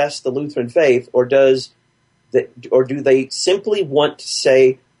boldly confess the Lutheran faith, or do they simply want to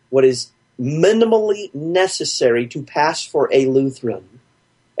say what is minimally necessary to pass for a Lutheran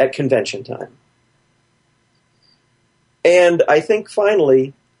at convention time? And I think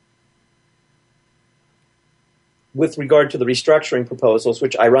finally, with regard to the restructuring proposals,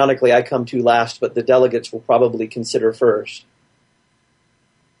 which ironically I come to last, but the delegates will probably consider first,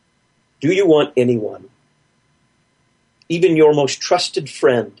 do you want anyone, even your most trusted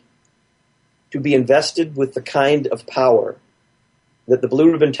friend, to be invested with the kind of power that the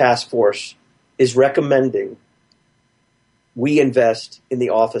Blue Ribbon Task Force is recommending we invest in the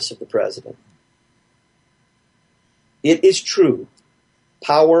office of the president? It is true,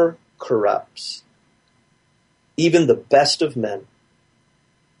 power corrupts. even the best of men.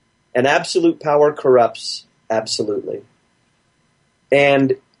 And absolute power corrupts absolutely.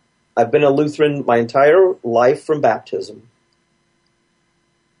 And I've been a Lutheran my entire life from baptism.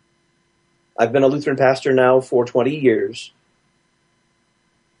 I've been a Lutheran pastor now for 20 years.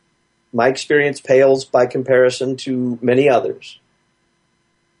 My experience pales by comparison to many others.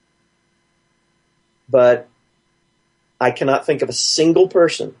 But I cannot think of a single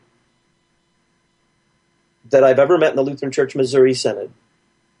person that I've ever met in the Lutheran Church Missouri Synod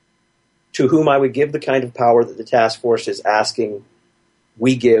to whom I would give the kind of power that the task force is asking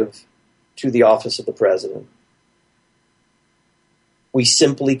we give to the office of the president. We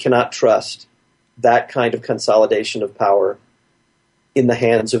simply cannot trust that kind of consolidation of power in the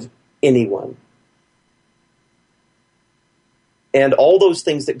hands of anyone. And all those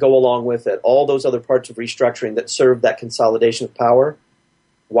things that go along with it, all those other parts of restructuring that serve that consolidation of power,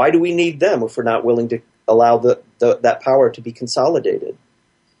 why do we need them if we're not willing to allow that power to be consolidated?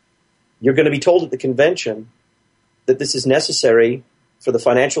 You're going to be told at the convention that this is necessary for the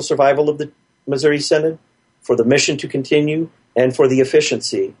financial survival of the Missouri Synod, for the mission to continue, and for the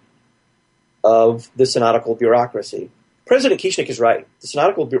efficiency of the synodical bureaucracy. President Kieschnick is right. The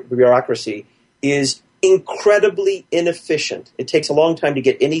synodical bureaucracy is incredibly inefficient. It takes a long time to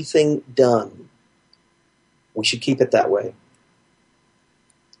get anything done. We should keep it that way.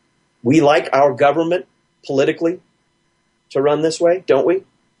 We like our government politically to run this way, don't we?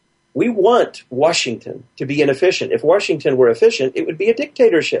 We want Washington to be inefficient. If Washington were efficient, it would be a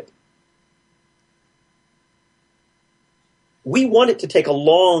dictatorship. We want it to take a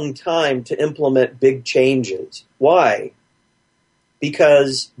long time to implement big changes. Why?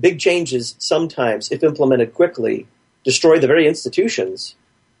 Because big changes sometimes, if implemented quickly, destroy the very institutions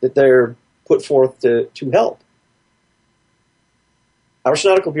that they're put forth to help. Our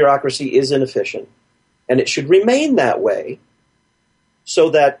synodical bureaucracy is inefficient, and it should remain that way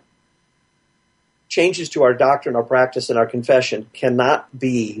so that changes to our doctrine, our practice, and our confession cannot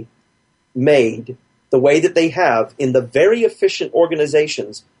be made the way that they have in the very efficient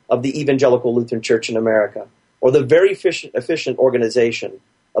organizations of the Evangelical Lutheran Church in America, or the very efficient organization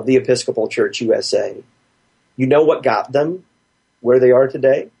of the Episcopal Church USA. You know what got them where they are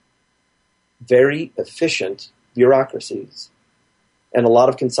today? Very efficient bureaucracies and a lot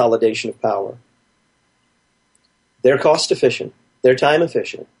of consolidation of power. They're cost efficient. They're time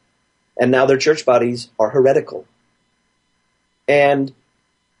efficient. And now their church bodies are heretical. And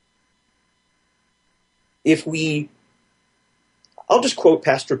I'll just quote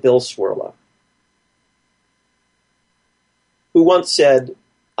Pastor Bill Swirla, who once said,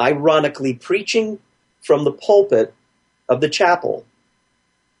 ironically, preaching from the pulpit of the chapel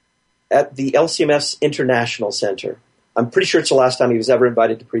at the LCMS International Center. I'm pretty sure it's the last time he was ever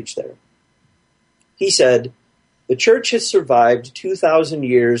invited to preach there. He said, the church has survived 2,000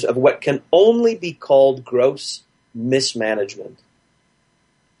 years of what can only be called gross mismanagement.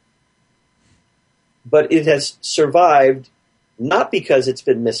 But it has survived not because it's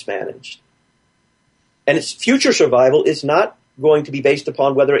been mismanaged. And its future survival is not going to be based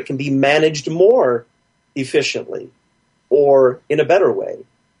upon whether it can be managed more efficiently or in a better way.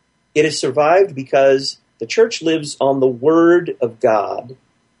 It has survived because the church lives on the Word of God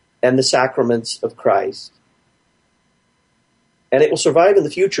and the sacraments of Christ. And it will survive in the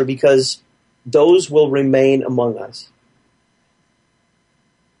future because those will remain among us.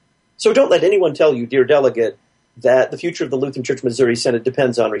 So don't let anyone tell you, dear delegate, that the future of the Lutheran Church Missouri Synod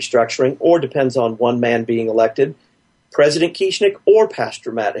depends on restructuring or depends on one man being elected, President Kieschnick or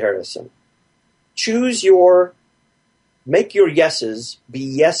Pastor Matt Harrison. Make your yeses be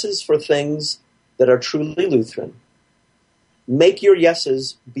yeses for things that are truly Lutheran. Make your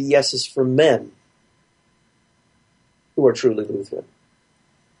yeses be yeses for men who are truly Lutheran.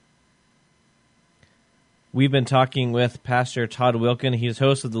 We've been talking with Pastor Todd Wilken. He's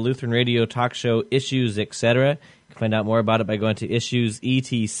host of the Lutheran radio talk show Issues, Etc. You can find out more about it by going to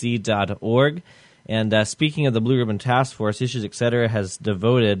issuesetc.org. And speaking of the Blue Ribbon Task Force, Issues, Etc. has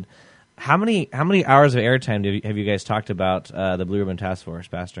devoted how many hours of airtime have you guys talked about the Blue Ribbon Task Force,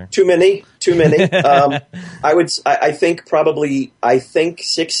 Pastor? Too many. I think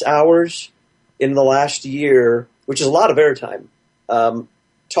 6 hours in the last year, which is a lot of airtime.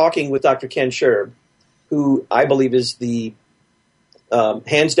 Talking with Dr. Ken Scherb, who I believe is the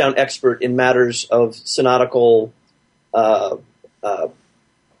hands-down expert in matters of synodical, I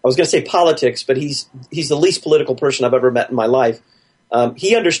was going to say politics, but he's the least political person I've ever met in my life.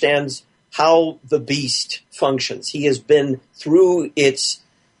 He understands how the beast functions. He has been through its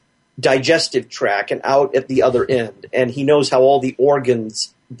digestive tract and out at the other end, and he knows how all the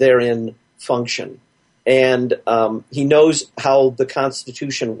organs therein function. and he knows how the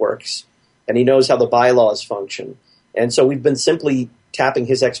Constitution works, and he knows how the bylaws function. And so we've been simply tapping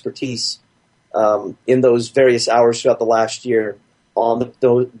his expertise in those various hours throughout the last year on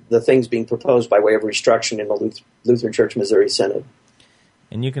the things being proposed by way of restructuring in the Lutheran Church Missouri Synod.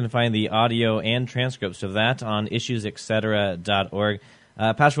 And you can find the audio and transcripts of that on issuesetc.org.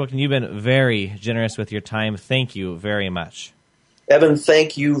 Pastor Wilken, you've been very generous with your time. Thank you very much. Evan,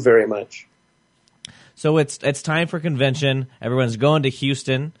 thank you very much. So it's time for convention. Everyone's going to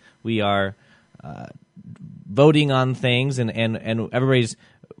Houston. We are voting on things, and everybody's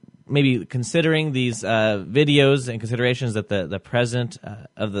maybe considering these videos and considerations that the president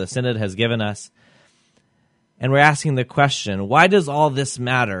of the Synod has given us. And we're asking the question, why does all this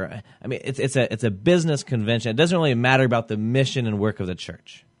matter? I mean, it's a business convention. It doesn't really matter about the mission and work of the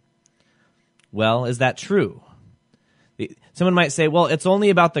church. Well, is that true? Someone might say, well, it's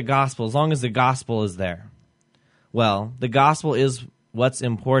only about the gospel, as long as the gospel is there. Well, the gospel is what's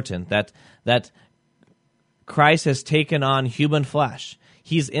important, that Christ has taken on human flesh.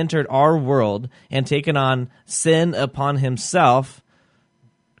 He's entered our world and taken on sin upon himself,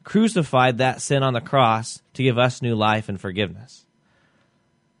 crucified that sin on the cross to give us new life and forgiveness.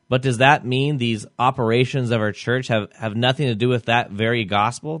 But does that mean these operations of our church have nothing to do with that very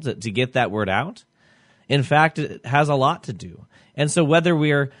gospel, to get that word out? In fact, it has a lot to do. And so whether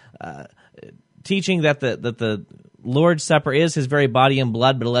we're teaching that the Lord's Supper is his very body and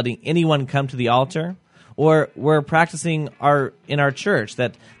blood, but letting anyone come to the altar, or we're practicing in our church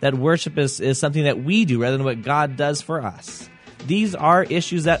that worship is something that we do rather than what God does for us. These are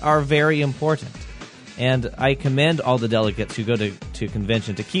issues that are very important. And I commend all the delegates who go to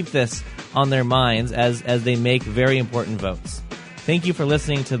convention to keep this on their minds as they make very important votes. Thank you for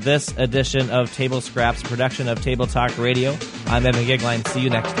listening to this edition of Table Scraps, production of Table Talk Radio. I'm Evan Gigline. See you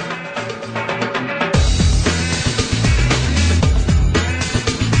next time.